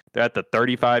clock. They're at the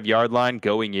 35-yard line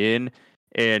going in,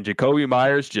 and Jacoby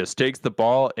Myers just takes the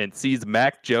ball and sees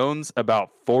Mac Jones about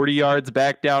 40 yards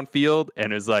back downfield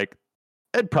and is like,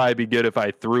 it'd probably be good if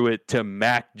I threw it to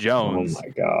Mac Jones. Oh, my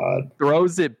God.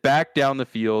 Throws it back down the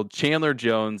field. Chandler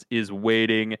Jones is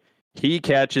waiting. He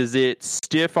catches it,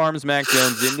 stiff arms Mac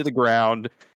Jones into the ground,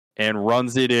 and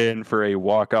runs it in for a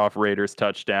walk-off Raiders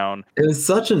touchdown. It was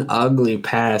such an ugly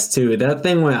pass, too. That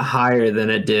thing went higher than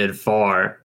it did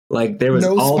far. Like, there was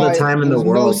the time in the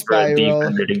world for a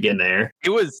defender to get in there. It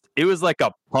was like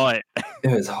a punt.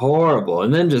 It was horrible.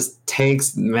 And then just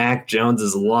takes Mac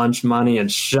Jones's lunch money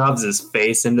and shoves his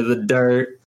face into the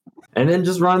dirt. And then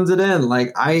just runs it in.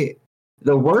 Like,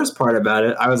 the worst part about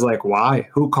it, I was like, why?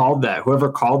 Who called that?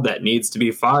 Whoever called that needs to be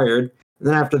fired. And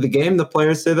then after the game, the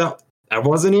players say that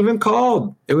wasn't even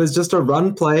called. It was just a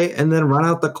run play and then run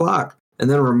out the clock. And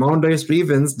then Ramondre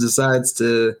Stevens decides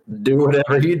to do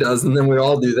whatever he does, and then we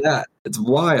all do that. It's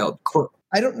wild.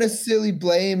 I don't necessarily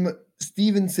blame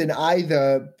Stevenson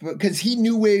either, because he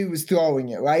knew where he was throwing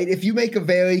it, right? If you make a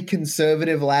very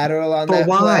conservative lateral on that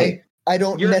play, I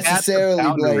don't necessarily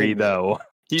blame though.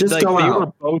 Just go out. They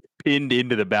were both pinned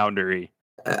into the boundary.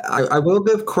 I will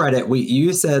give credit.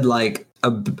 You said like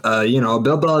a Bill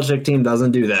Belichick team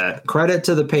doesn't do that. Credit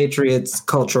to the Patriots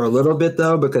culture a little bit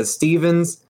though, because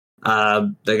Stevens,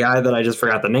 the guy that I just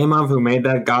forgot the name of who made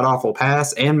that god awful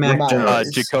pass, and Mac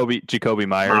Jones, Jacoby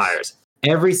Myers.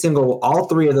 All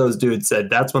three of those dudes said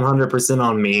that's 100%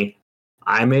 on me.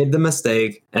 I made the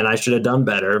mistake and I should have done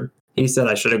better. He said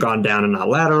I should have gone down and not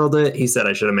lateraled it. He said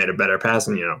I should have made a better pass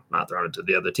and not thrown it to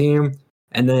the other team.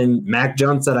 And then Mac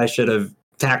Jones said I should have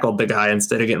tackled the guy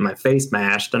instead of getting my face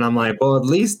mashed. And I'm like, well, at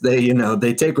least they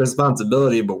take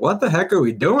responsibility. But what the heck are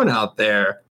we doing out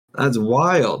there? That's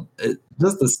wild.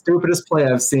 Just the stupidest play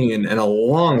I've seen in a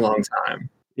long, long time.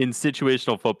 In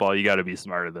situational football, you got to be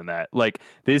smarter than that. Like,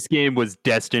 this game was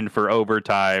destined for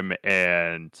overtime,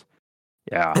 and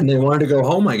yeah. And they wanted to go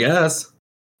home, I guess.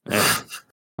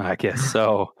 I guess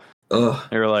so. Ugh.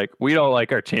 They were like, we don't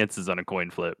like our chances on a coin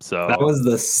flip. So that was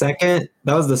the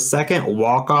second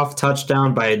walk-off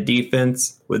touchdown by a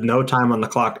defense with no time on the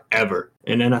clock ever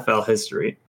in NFL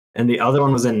history. And the other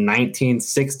one was in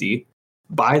 1960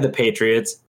 by the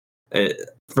Patriots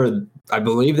I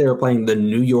believe they were playing the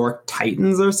New York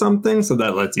Titans or something. So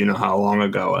that lets you know how long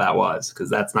ago that was, because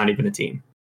that's not even a team.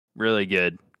 Really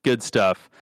good. Good stuff.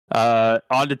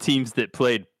 On to teams that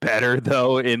played better,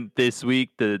 though, in this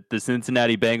week. The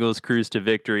Cincinnati Bengals cruised to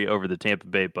victory over the Tampa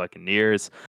Bay Buccaneers.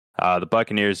 The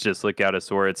Buccaneers just look out of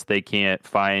sorts. They can't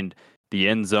find the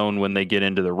end zone when they get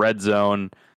into the red zone.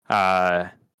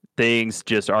 Things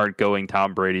just aren't going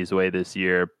Tom Brady's way this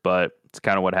year, but it's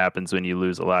kind of what happens when you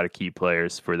lose a lot of key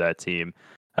players for that team.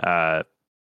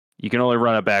 You can only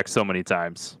run it back so many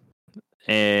times.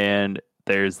 And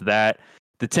there's that.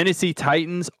 The Tennessee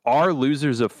Titans are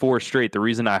losers of 4 straight. The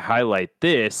reason I highlight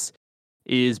this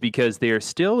is because they are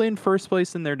still in first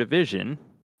place in their division,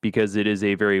 because it is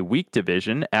a very weak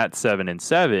division at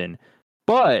 7-7.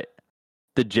 But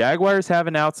the Jaguars have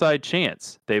an outside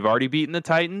chance. They've already beaten the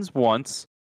Titans once.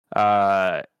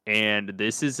 And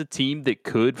this is a team that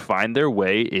could find their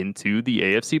way into the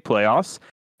AFC playoffs,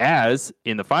 as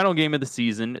in the final game of the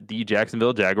season, the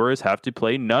Jacksonville Jaguars have to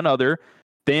play none other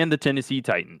than the Tennessee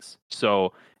Titans.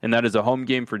 So, and that is a home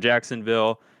game for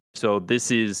Jacksonville. So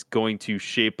this is going to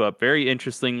shape up very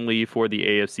interestingly for the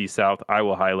AFC South. I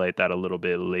will highlight that a little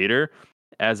bit later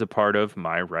as a part of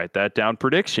my Write That Down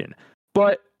prediction.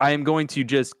 But I am going to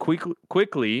just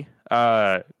quickly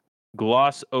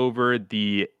gloss over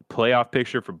the playoff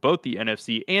picture for both the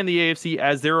NFC and the AFC,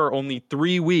 as there are only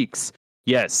 3 weeks.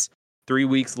 Yes, 3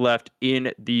 weeks left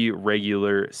in the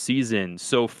regular season.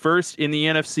 So first in the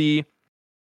NFC,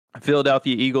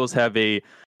 Philadelphia Eagles have a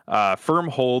firm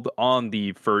hold on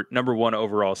the number 1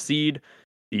 overall seed,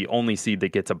 the only seed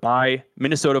that gets a bye.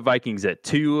 Minnesota Vikings at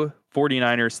 2,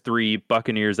 49ers 3,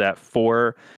 Buccaneers at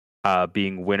 4,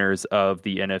 being winners of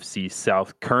the NFC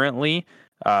South currently.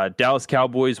 Dallas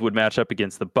Cowboys would match up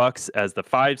against the Bucks as the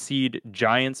 5 seed.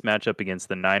 Giants match up against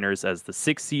the Niners as the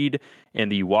 6 seed.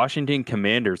 And the Washington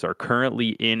Commanders are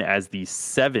currently in as the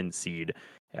 7 seed,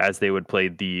 as they would play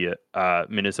the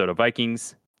Minnesota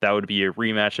Vikings. That would be a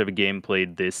rematch of a game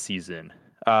played this season.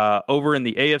 Over in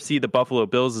the AFC, the Buffalo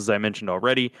Bills, as I mentioned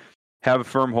already, have a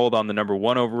firm hold on the number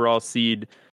 1 overall seed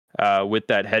with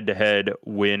that head-to-head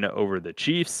win over the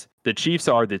Chiefs. The Chiefs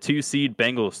are the 2 seed,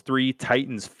 Bengals 3,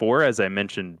 Titans 4, as I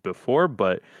mentioned before,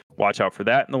 but watch out for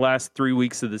that in the last 3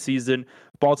 weeks of the season.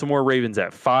 Baltimore Ravens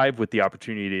at 5 with the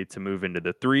opportunity to move into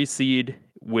the 3 seed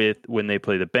when they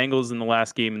play the Bengals in the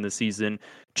last game in the season.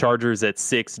 Chargers at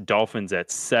 6, Dolphins at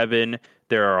 7.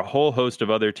 There are a whole host of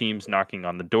other teams knocking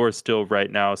on the door still right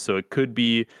now, so it could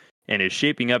be and is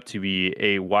shaping up to be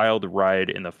a wild ride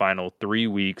in the final 3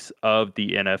 weeks of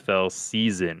the NFL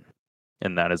season.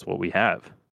 And that is what we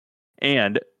have.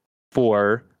 And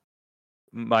for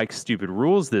Mike's Stupid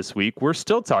Rules this week, we're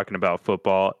still talking about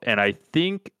football. And I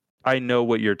think I know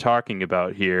what you're talking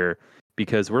about here,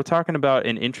 because we're talking about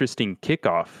an interesting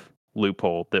kickoff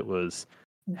loophole that was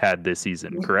had this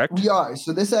season, correct? We are.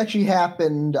 So this actually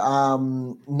happened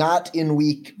not in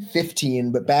week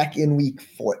 15, but back in week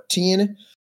 14.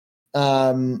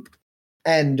 And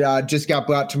just got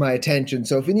brought to my attention.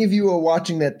 So if any of you are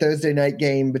watching that Thursday night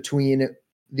game between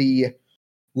the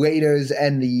Raiders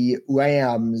and the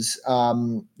Rams,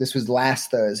 this was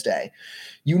last Thursday,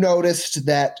 you noticed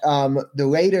that the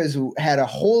Raiders had a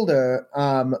holder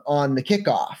on the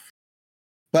kickoff.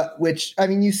 But which, I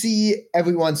mean, you see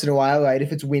every once in a while, right?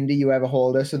 If it's windy, you have a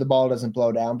holder so the ball doesn't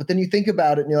blow down. But then you think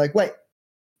about it and you're like, wait,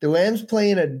 the Rams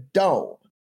play in a dome.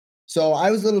 So I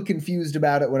was a little confused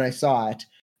about it when I saw it,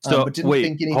 but didn't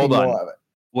think anything more of it.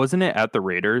 Wasn't it at the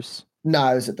Raiders? No,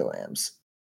 I was at the Rams.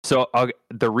 So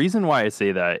the reason why I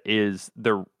say that is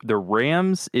the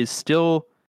Rams is still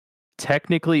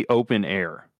technically open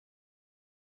air.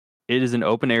 It is an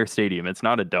open air stadium. It's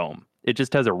not a dome. It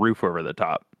just has a roof over the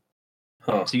top.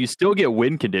 Huh. So you still get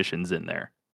wind conditions in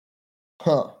there.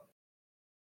 Huh.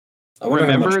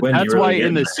 Remember, that's why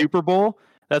in the Super Bowl,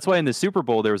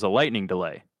 there was a lightning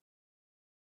delay.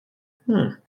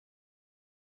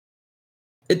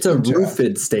 It's a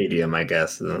roofed stadium, I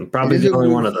guess. Probably the only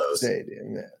one of those.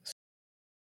 Stadium, yes.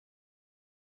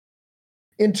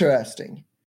 Interesting.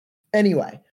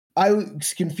 Anyway, I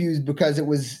was confused because it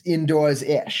was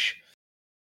indoors-ish.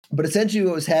 But essentially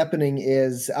what was happening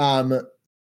is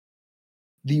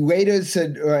the Raiders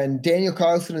and Daniel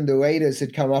Carlson and the Raiders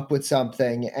had come up with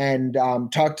something and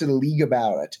talked to the league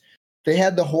about it. They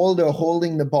had the holder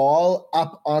holding the ball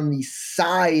up on the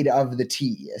side of the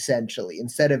tee, essentially,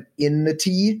 instead of in the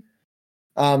tee.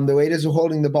 The Raiders were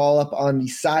holding the ball up on the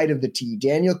side of the tee.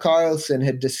 Daniel Carlson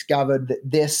had discovered that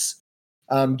this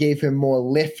gave him more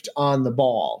lift on the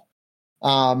ball.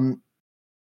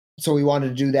 So we wanted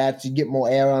to do that to get more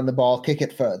air on the ball, kick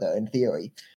it further, in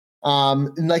theory.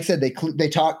 And like I said,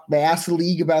 they asked the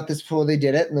league about this before they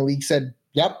did it, and the league said,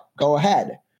 "Yep, go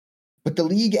ahead." But the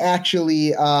league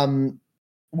actually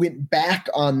went back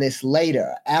on this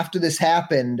later. After this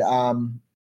happened,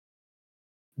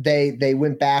 they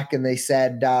went back and they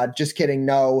said, "Just kidding,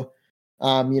 no,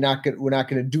 we're not going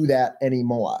to do that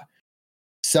anymore."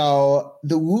 So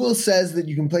the rule says that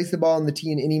you can place the ball on the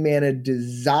tee in any manner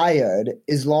desired,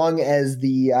 as long as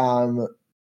the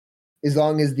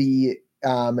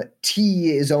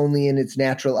tee is only in its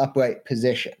natural upright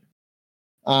position.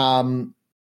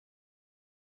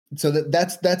 So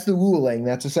that's the ruling.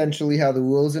 That's essentially how the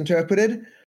rule is interpreted.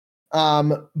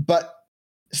 But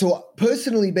so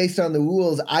personally, based on the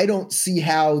rules, I don't see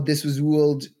how this was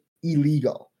ruled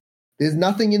illegal. There's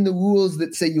nothing in the rules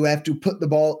that say you have to put the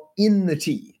ball in the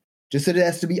tee, just that it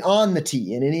has to be on the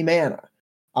tee in any manner.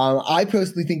 I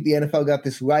personally think the NFL got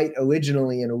this right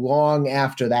originally and wrong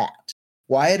after that.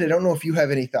 Wyatt, I don't know if you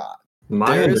have any thought.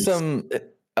 There is some.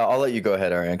 I'll let you go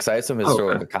ahead, Arian, because I have some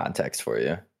historical context for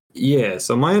you. Yeah,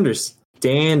 so my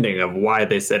understanding of why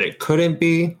they said it couldn't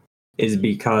be is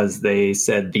because they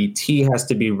said the tee has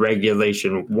to be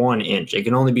regulation 1 inch. It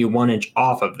can only be 1 inch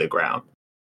off of the ground.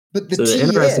 But the so the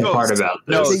interesting part about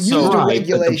this, they used a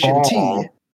regulation tee.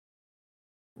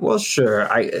 Well,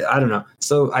 sure. I don't know.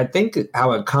 So I think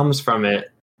how it comes from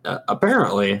it,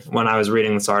 apparently, when I was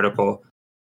reading this article,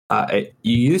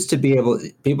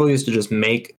 people used to just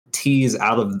make tees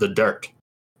out of the dirt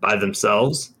by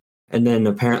themselves. And then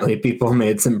apparently people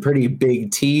made some pretty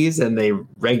big tees and they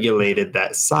regulated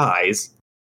that size.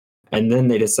 And then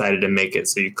they decided to make it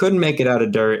so you couldn't make it out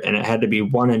of dirt and it had to be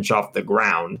 1 inch off the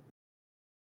ground.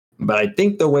 But I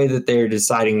think the way that they're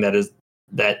deciding that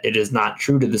it is not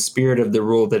true to the spirit of the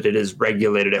rule that it is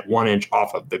regulated at 1 inch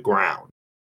off of the ground.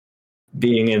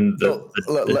 Being in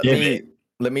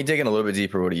Let me dig in a little bit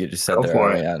deeper what you just said there,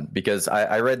 Ariane, because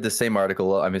I read the same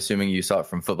article. I'm assuming you saw it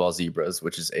from Football Zebras,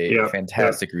 which is a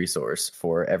fantastic resource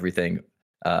for everything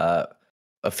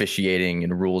officiating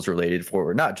and rules related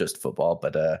for not just football,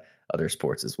 but other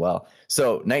sports as well.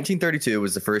 So 1932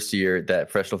 was the first year that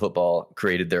professional football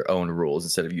created their own rules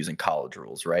instead of using college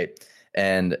rules, right?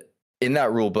 And in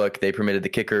that rule book, they permitted the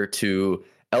kicker to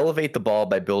elevate the ball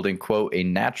by building, quote, a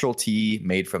natural tee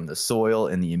made from the soil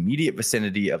in the immediate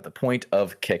vicinity of the point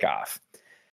of kickoff.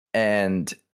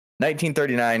 And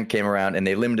 1939 came around and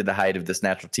they limited the height of this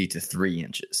natural tee to 3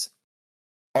 inches.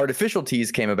 Artificial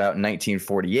tees came about in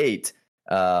 1948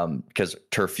 because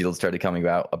turf fields started coming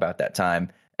about that time.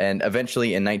 And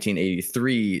eventually in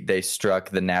 1983, they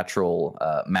struck the natural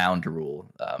mound rule.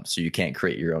 So you can't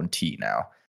create your own tee now.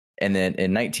 And then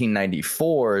in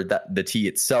 1994, the tee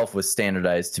itself was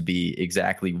standardized to be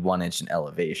exactly 1 inch in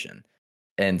elevation.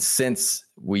 And since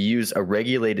we use a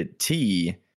regulated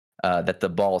tee that the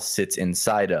ball sits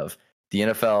inside of, the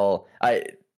NFL, I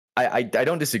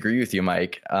don't disagree with you,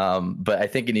 Mike, but I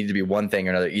think it needs to be one thing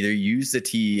or another. Either use the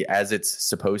tee as it's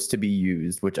supposed to be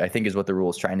used, which I think is what the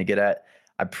rule is trying to get at.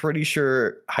 I'm pretty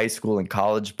sure high school and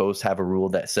college both have a rule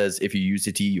that says if you use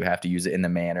the tee, you have to use it in the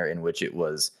manner in which it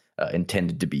was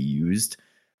intended to be used.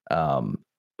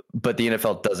 But the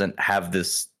NFL doesn't have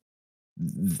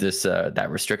that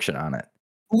restriction on it.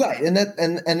 Right. And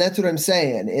that's what I'm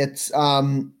saying. It's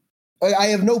I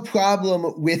have no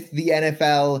problem with the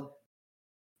NFL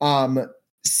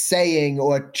saying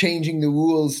or changing the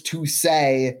rules to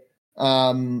say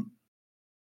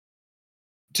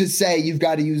you've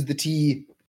got to use the tee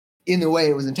in the way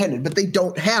it was intended, but they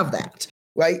don't have that,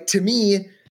 right? To me,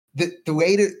 to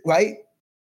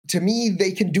me,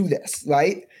 they can do this,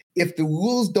 right? If the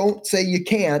rules don't say you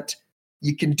can't,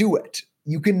 you can do it.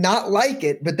 You can not like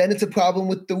it, but then it's a problem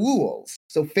with the rules.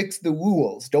 So fix the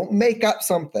rules. Don't make up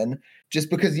something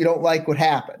just because you don't like what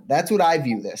happened. That's what I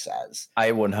view this as. I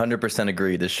 100%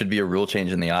 agree. This should be a rule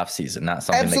change in the offseason, not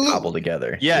something they cobble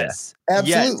together. Yes. Yeah.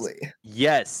 Absolutely.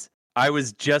 Yes. I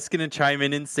was just going to chime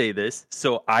in and say this,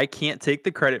 so I can't take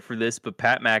the credit for this, but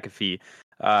Pat McAfee,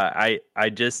 I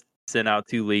just sent out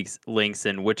 2 links,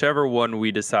 and whichever one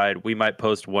we decide, we might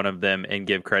post one of them and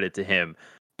give credit to him.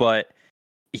 But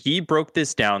he broke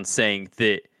this down saying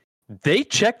that They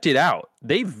checked it out.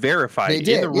 They verified They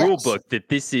did, in the rule yes. book that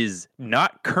this is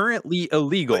not currently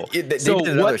illegal. They So did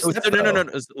another what? step, No.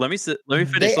 though. Let me finish.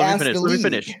 They Let me asked finish. the Let me league.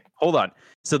 finish. Hold on.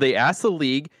 So they asked the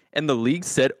league, and the league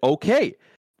said okay,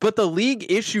 but the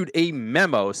league issued a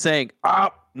memo saying,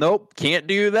 nope, can't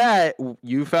do that.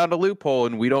 You found a loophole,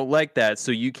 and we don't like that,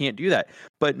 so you can't do that.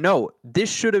 But no,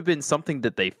 this should have been something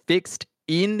that they fixed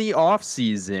in the off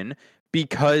season,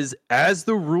 because as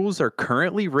the rules are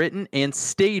currently written and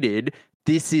stated,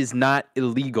 this is not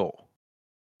illegal.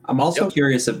 I'm also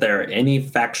curious if there are any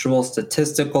factual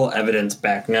statistical evidence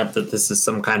backing up that this is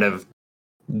some kind of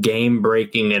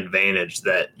game-breaking advantage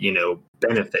that,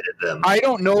 benefited them. I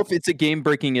don't know if it's a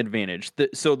game-breaking advantage.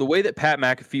 So the way that Pat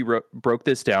McAfee broke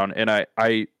this down, and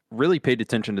I really paid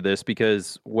attention to this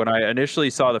because when I initially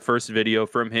saw the first video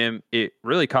from him, it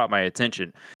really caught my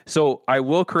attention. So I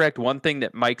will correct one thing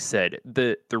that Mike said.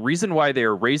 The reason why they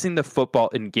are raising the football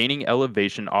and gaining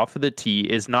elevation off of the tee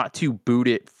is not to boot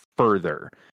it further.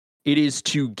 It is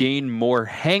to gain more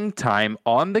hang time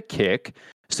on the kick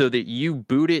so that you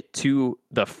boot it to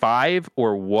the 5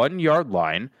 or 1 yard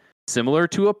line, similar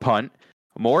to a punt.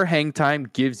 More hang time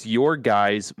gives your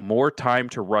guys more time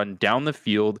to run down the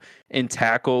field and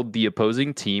tackle the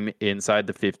opposing team inside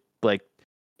the 50,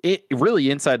 really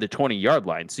inside the 20-yard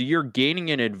line. So you're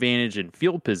gaining an advantage in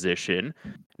field position.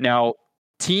 Now,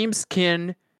 teams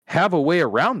can have a way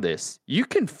around this. You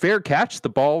can fair catch the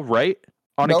ball, right?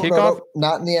 On a kickoff? No,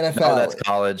 not in the NFL. No, that's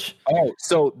college. Oh,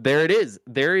 so there it is.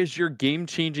 There is your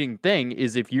game-changing thing,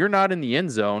 is if you're not in the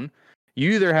end zone,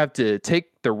 you either have to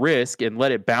take the risk and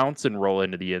let it bounce and roll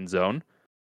into the end zone,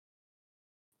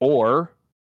 or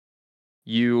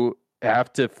you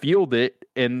have to field it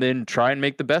and then try and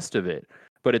make the best of it.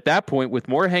 But at that point, with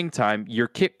more hang time, your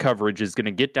kick coverage is going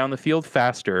to get down the field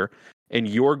faster, and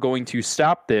you're going to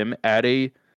stop them at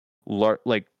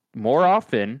more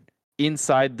often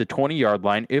inside the 20-yard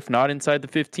line, if not inside the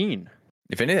 15.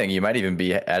 If anything, you might even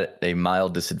be at a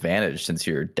mild disadvantage since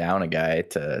you're down a guy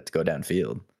to go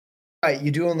downfield. Right,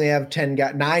 you do only have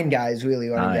 9 guys really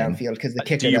running downfield because the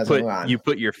kicker doesn't run. You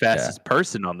put your fastest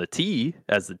person on the tee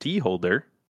as the tee holder.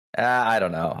 I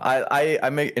don't know.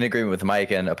 I'm in agreement with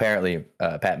Mike and apparently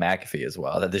Pat McAfee as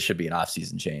well that this should be an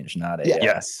off-season change, not a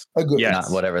yes, agreed. Yes.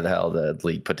 Not whatever the hell the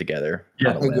league put together.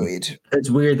 Yeah, agreed.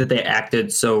 It's weird that they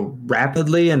acted so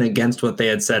rapidly and against what they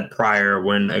had said prior.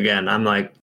 When again, I'm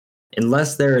like,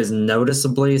 unless there is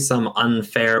noticeably some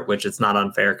unfair, which it's not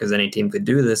unfair because any team could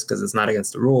do this because it's not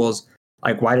against the rules.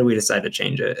 Like, why do we decide to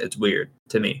change it? It's weird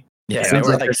to me. Yeah, it they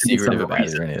were there should be secretive some about it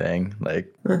reason. or anything.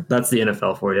 That's the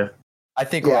NFL for you. I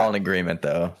think we're all in agreement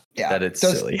though that it's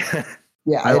silly.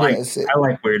 Yeah, I I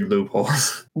like weird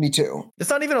loopholes. Me too. It's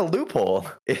not even a loophole.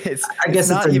 I guess it's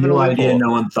not a even new a idea loophole.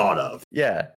 no one thought of.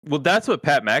 Yeah. Well, that's what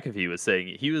Pat McAfee was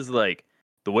saying. He was like,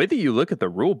 the way that you look at the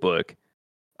rule book,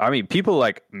 I mean, people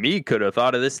like me could have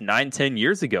thought of this 9-10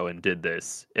 years ago and did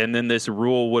this. And then this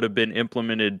rule would have been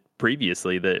implemented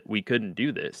previously that we couldn't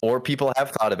do this. Or people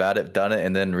have thought about it, done it,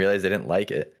 and then realized they didn't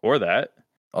like it. Or that.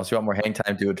 Also, you want more hang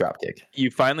time, do a drop kick. You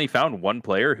finally found one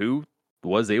player who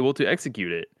was able to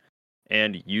execute it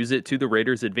and use it to the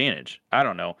Raiders' advantage. I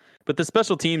don't know. But the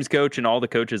special teams coach and all the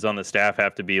coaches on the staff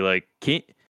have to be like,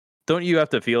 don't you have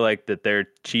to feel like that they're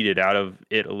cheated out of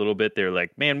it a little bit? They're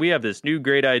like, man, we have this new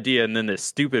great idea, and then this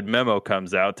stupid memo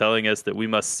comes out telling us that we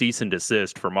must cease and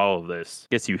desist from all of this.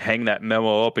 Guess you hang that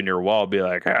memo up in your wall, be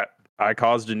like, I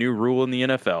caused a new rule in the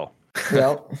NFL.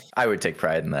 Well, I would take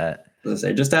pride in that.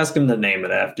 Just ask him to name it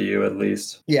after you, at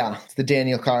least. Yeah, it's the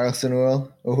Daniel Carlson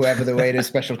rule, or whoever the Raiders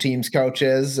special teams coach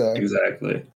is.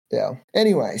 Exactly. Yeah.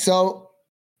 Anyway, so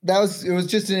it was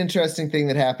just an interesting thing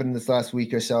that happened this last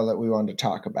week or so that we wanted to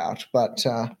talk about. But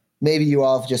maybe you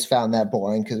all have just found that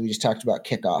boring because we just talked about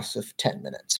kickoffs of 10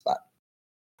 minutes. But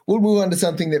we'll move on to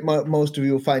something that most of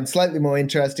you will find slightly more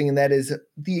interesting, and that is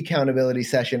the accountability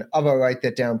session of our Write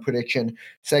That Down prediction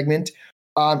segment.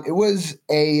 It was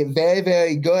a very,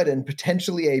 very good and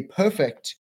potentially a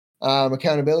perfect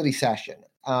accountability session.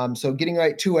 So getting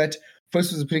right to it,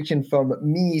 first was a prediction from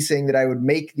me saying that I would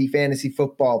make the fantasy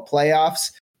football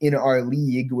playoffs in our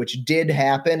league, which did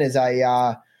happen as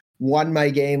I won my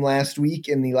game last week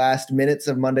in the last minutes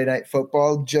of Monday Night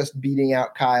Football, just beating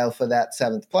out Kyle for that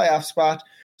 7th playoff spot.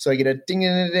 So I get a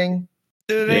ding-ding-ding.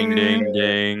 Ding, ding,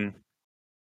 ding.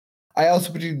 I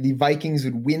also predicted the Vikings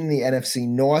would win the NFC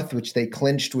North, which they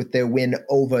clinched with their win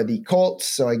over the Colts.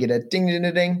 So I get a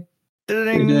ding-ding-ding.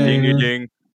 Ding, ding, ding.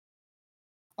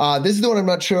 This is the one I'm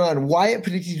not sure on. Wyatt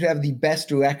predicted to have the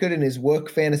best record in his work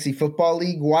fantasy football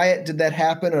league. Wyatt, did that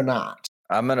happen or not?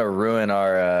 I'm going to ruin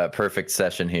our perfect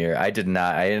session here. I did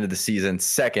not. I ended the season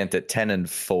second at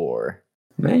 10-4.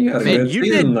 Man, you had a Man, good you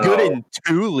season, did good though. in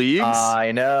 2 leagues.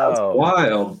 I That's know.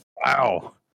 wild.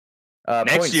 Wow.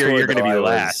 Next Points year, scored, you're going to though, be I was-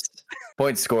 last.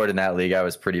 Points scored in that league, I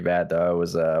was pretty bad though. I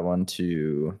was I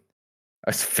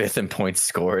was fifth in points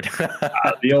scored.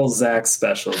 The old Zach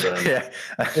special then.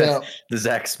 Yeah. The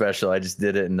Zach special. I just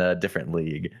did it in a different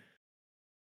league.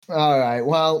 All right.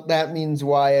 Well, that means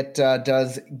Wyatt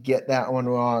does get that one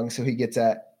wrong, so he gets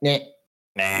a nah.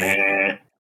 Nah.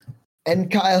 And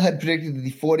Kyle had predicted that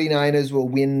the 49ers will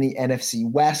win the NFC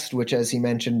West, which, as he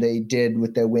mentioned, they did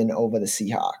with their win over the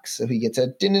Seahawks. So he gets a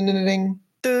ding-ding-ding-ding.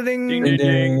 Ding, Ding, ding, ding.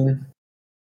 ding.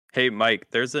 Hey, Mike,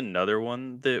 there's another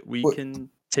one that we What? can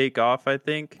take off, I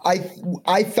think.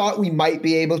 I thought we might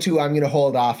be able to. I'm going to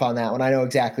hold off on that one. I know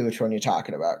exactly which one you're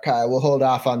talking about, Kyle. We'll hold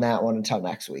off on that one until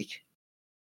next week.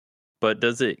 But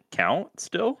does it count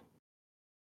still?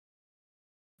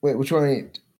 Wait, which one? Are you,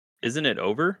 Isn't it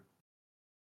over?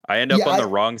 I end up Yeah, on the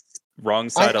wrong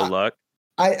side of luck.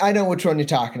 I know which one you're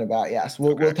talking about. Yes,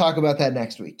 we'll Okay. talk about that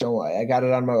next week. Don't worry. I got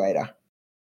it on my radar.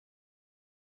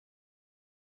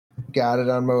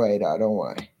 Don't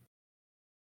worry.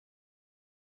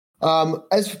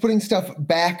 As for putting stuff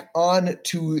back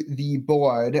onto the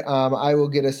board, I will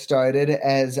get us started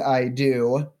as I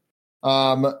do.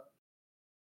 My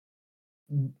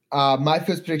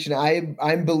first prediction,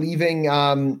 I'm believing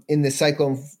in the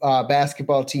Cyclone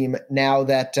basketball team now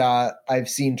that I've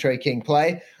seen Trey King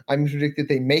play. I'm going to predict that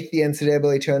they make the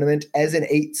NCAA tournament as an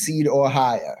 8 seed or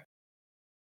higher.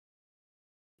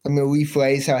 I'm going to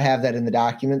rephrase how I have that in the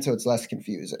document so it's less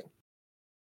confusing.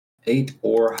 8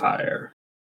 or higher.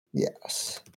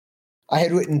 Yes. I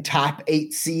had written top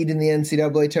 8 seed in the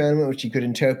NCAA tournament, which you could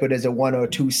interpret as a 1 or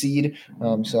 2 seed.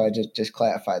 So I just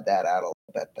clarified that out a little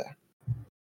bit there.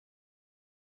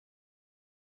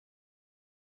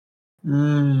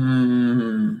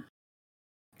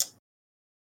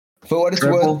 For what it's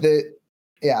Triple. worth,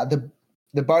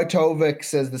 the Bartovic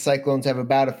says the Cyclones have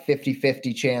about a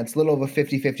 50-50 chance, a little over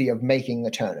 50-50 of making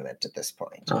the tournament at this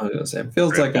point. I was going to say, it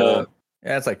feels like Triple. a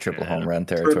Yeah, it's like triple home run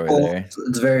territory triple. there.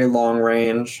 It's very long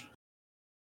range.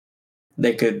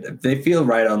 They feel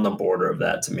right on the border of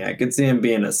that to me. I could see him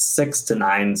being a 6 to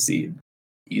 9 seed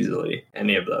easily.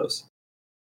 Any of those.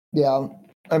 Yeah.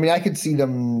 I mean, I could see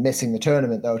them missing the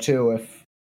tournament, though, too, if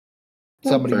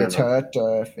somebody fair gets enough. hurt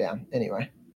or if, anyway.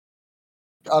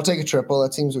 I'll take a triple.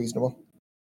 That seems reasonable.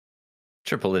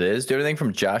 Triple it is. Do anything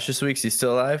from Josh this week? Is he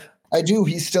still alive? I do.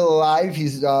 He's still alive.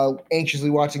 He's anxiously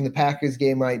watching the Packers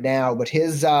game right now. But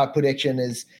his prediction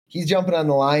is he's jumping on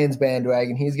the Lions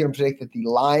bandwagon. He's going to predict that the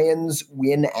Lions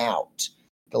win out.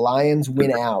 The Lions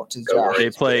win out. Is Josh's They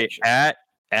play prediction.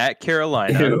 at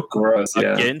Carolina, Ew, gross,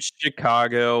 yeah. against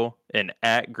Chicago, and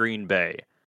at Green Bay.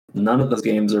 None of those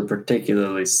games are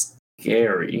particularly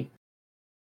scary.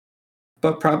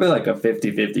 But probably like a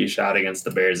 50-50 shot against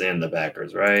the Bears and the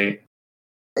Packers, right?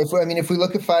 If we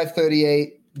look at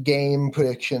 538 game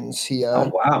predictions here, Oh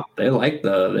wow, they like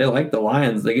the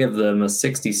Lions. They give them a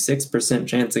 66%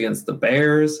 chance against the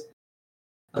Bears,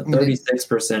 a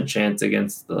 36% chance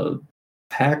against the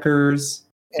Packers.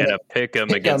 And a pick 'em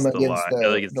against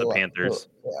the Panthers.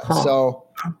 Yeah. Huh.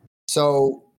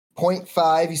 So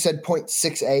 0.5, you said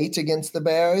 0.68 against the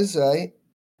Bears, right?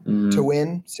 Mm, To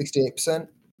win, 68%.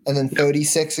 And then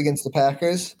 36 against the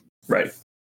Packers. right.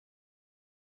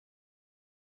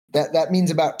 That means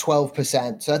about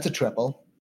 12%. So that's a triple.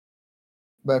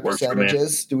 By Works for me.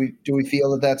 percentages, do we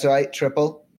feel that that's right?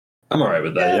 Triple. I'm all right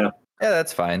with that. Yeah. Yeah,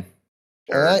 that's fine.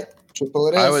 All right, triple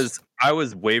it is. I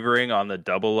was wavering on the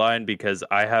double line because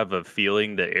I have a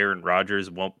feeling that Aaron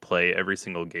Rodgers won't play every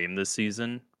single game this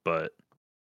season, but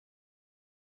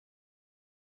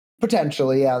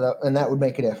Potentially, yeah, and that would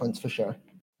make a difference for sure.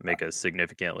 make a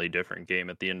significantly different game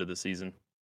at the end of the season.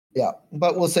 Yeah,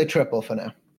 but we'll say triple for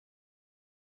now.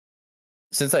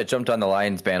 Since I jumped on the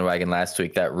Lions bandwagon last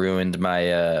week, that ruined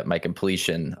my my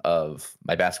completion of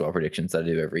my basketball predictions that I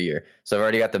do every year. So I've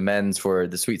already got the men's for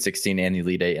the Sweet 16 and the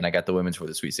Elite 8, and I got the women's for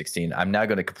the Sweet 16. I'm now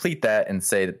going to complete that and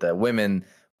say that the women,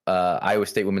 Iowa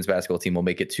State women's basketball team will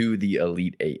make it to the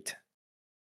Elite 8.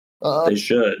 They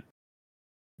should.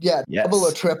 Yeah, Yes. double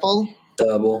or triple.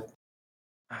 Double.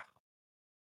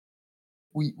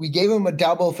 We gave them a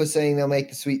double for saying they'll make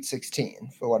the Sweet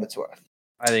 16 for what it's worth.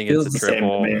 I think Feels it's a the same to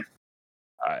triple. me.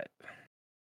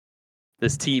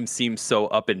 This team seems so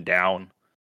up and down.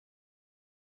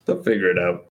 They'll figure it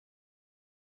out.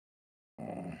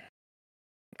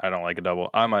 I don't like a double.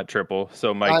 I'm at triple.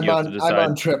 So Mike, you have to I'm decide.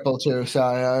 on triple too.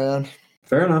 Sorry, Ariane.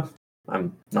 Fair enough.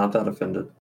 I'm not that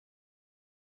offended.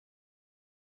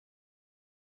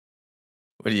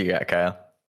 What do you got, Kyle?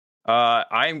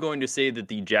 I am going to say that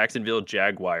the Jacksonville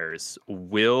Jaguars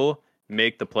will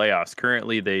make the playoffs.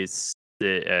 Currently, they sit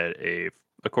at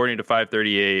according to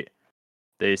 538,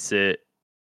 they sit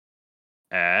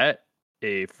at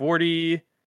a 44%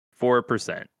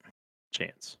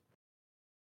 chance.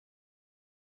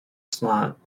 It's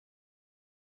not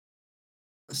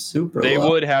super. They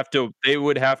low. would have to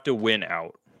win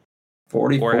out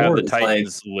 44 or have the is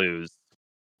Titans lose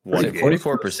one Like game.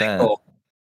 44%.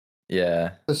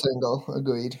 Yeah. A single,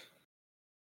 agreed.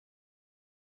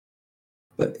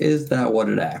 But is that what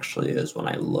it actually is when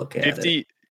I look at it?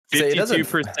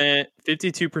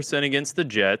 52% against the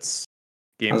Jets.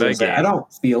 Game by game. I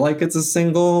don't feel like it's a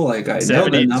single. Like I know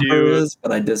the number is,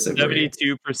 but I disagree.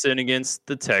 72% against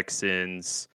the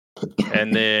Texans,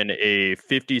 and then a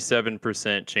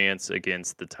 57% chance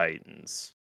against the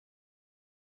Titans.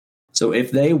 So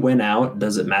if they win out,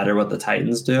 does it matter what the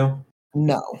Titans do?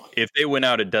 No. If they win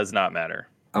out, it does not matter.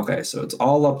 Okay, so it's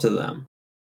all up to them.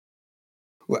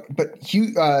 Right, but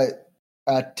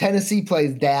Tennessee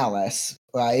plays Dallas,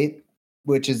 right?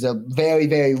 Which is a very,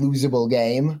 very losable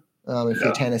game if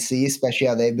you're Tennessee, especially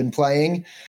how they've been playing.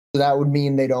 So that would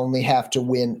mean they'd only have to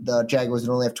win. The Jaguars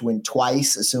would only have to win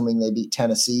twice, assuming they beat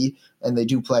Tennessee, and they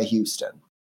do play Houston.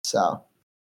 So,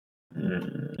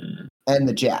 and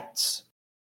the Jets.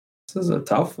 This is a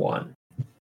tough one.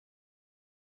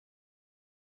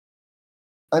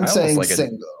 I'm saying like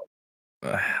single.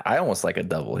 I almost like a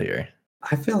double here.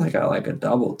 I feel like I like a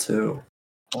double too.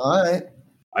 All right.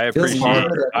 I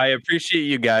appreciate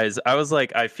you guys. I was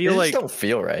like, I feel like don't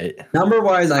feel right. Number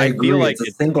wise, I agree feel like it's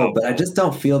a single, double. but I just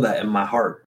don't feel that in my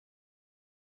heart.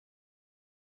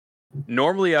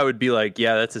 Normally I would be like,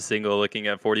 yeah, that's a single looking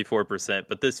at 44%,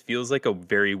 but this feels like a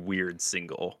very weird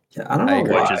single. Yeah, I don't know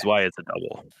agree. why. Which is why it's a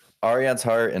double. Ariane's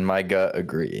heart and my gut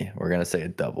agree. We're gonna say a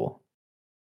double.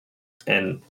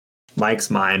 And Mike's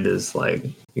mind is like,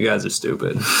 you guys are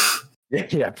stupid.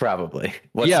 Yeah, probably.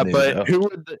 What's Yeah, new, but though? who were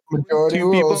the Majority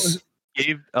two people rules.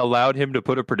 who allowed him to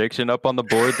put a prediction up on the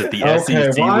board that the Okay,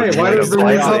 SEC why would does win bring a this up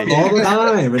playoff? all the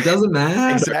time? It doesn't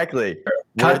matter. Exactly.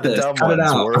 Cut We're the this. dumb Cut it ones.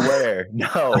 out. We're aware.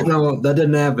 No. No, that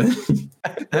didn't happen.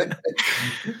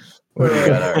 What do you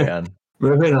got, Ariane?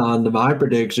 Moving on to my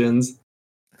predictions.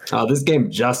 This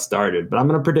game just started, but I'm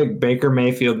going to predict Baker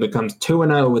Mayfield becomes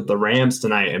 2-0 with the Rams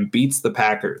tonight and beats the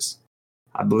Packers.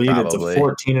 I believe Probably. it's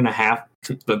a 14.5.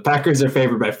 The Packers are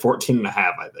favored by 14.5,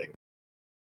 I think.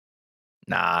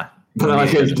 Nah. But I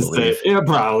Me could doesn't just say, believe. yeah,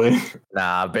 probably.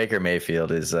 Nah, Baker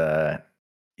Mayfield is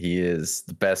he is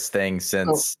the best thing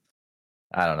since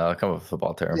I don't know, come up with a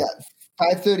football term. Yeah.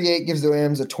 538 gives the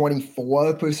Rams a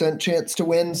 24% chance to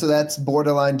win, so that's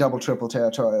borderline double-triple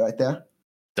territory right there.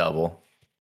 Double.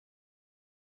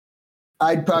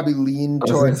 I'd probably lean I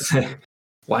was gonna towards say,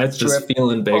 why it's just Triple.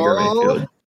 feeling Baker Mayfield.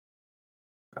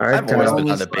 All right, I've always Kyle. been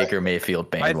on the Spread. Baker Mayfield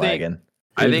bandwagon.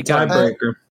 I think I'm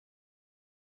tiebreaker.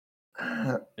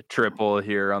 a triple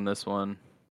here on this one.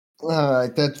 All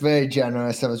right, that's very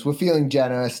generous of us. We're feeling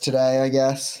generous today, I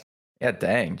guess. Yeah,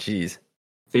 dang, jeez.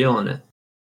 Feeling it.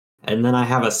 And then I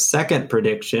have a second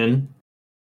prediction,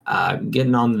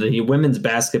 getting on the women's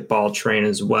basketball train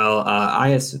as well.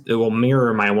 It will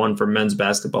mirror my one for men's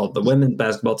basketball. The women's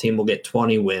basketball team will get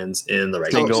 20 wins in the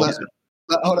regular So, season.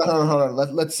 Hold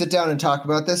on. Let's sit down and talk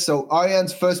about this. So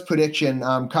Ariane's first prediction,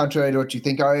 contrary to what you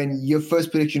think, Ariane, your first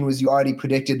prediction was you already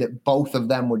predicted that both of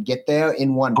them would get there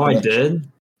in one Oh, I prediction. did?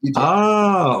 You did.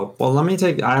 Oh, well, let me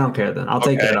take... I don't care then. I'll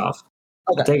take that off.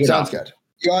 Okay, take it sounds off. good.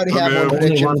 You already have Remove one Only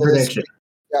prediction one for this. prediction.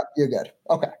 Yep, you're good.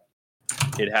 Okay,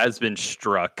 It has been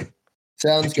struck.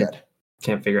 sounds good.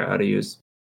 Can't figure out how to use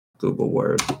Google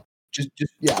Word. Just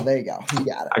yeah, there you go. You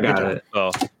got it. I got it.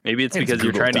 Oh, maybe it's It's because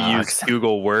you're Google trying to use Docs.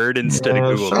 Google Word instead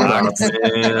Oh, of Google shut Docs. up,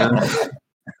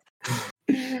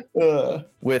 man.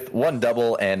 With one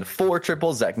double and 4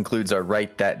 triples, that concludes our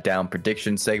Write That Down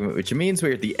prediction segment, which means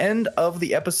we're at the end of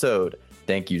the episode.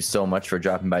 Thank you so much for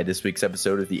dropping by this week's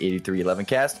episode of the 8311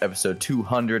 Cast, episode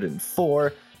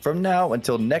 204. From now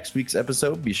until next week's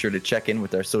episode, be sure to check in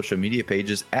with our social media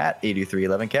pages at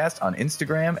 8311cast on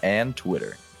Instagram and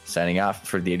Twitter. Signing off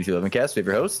for the 8311 Cast, we have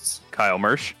your hosts, Kyle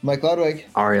Mersch. Mike Ludwig.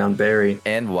 Ariane Berry.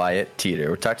 and Wyatt Teeter.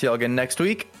 We'll talk to y'all again next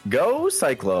week. Go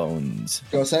Cyclones!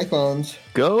 Go Cyclones.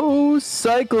 Go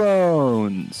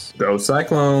Cyclones! Go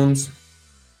Cyclones.